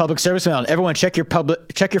say a public service announcement. Everyone, check your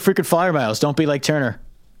freaking flyer miles. Don't be like Turner.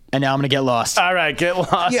 And now I'm going to get lost. All right, get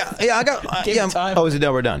lost. Yeah, I got. Time. Oh, is it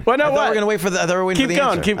done? We're done. Well, no, I thought we're going to wait for the. I thought we were waiting for the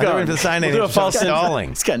answer. Keep going. I thought we were waiting for the cyanide we'll answers. do a false stalling.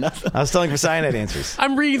 It's got nothing. I was stalling for cyanide answers.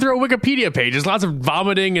 I'm reading through a Wikipedia page. There's lots of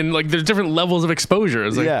vomiting and like there's different levels of exposure.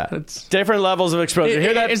 It's like, it's different levels of exposure.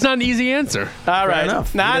 Hear that? It's not an easy answer. All right,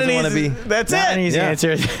 enough. Not an easy. That's not it. An easy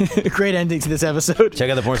answer. Great ending to this episode. Check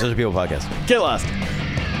out the Porn Social People podcast. Get lost.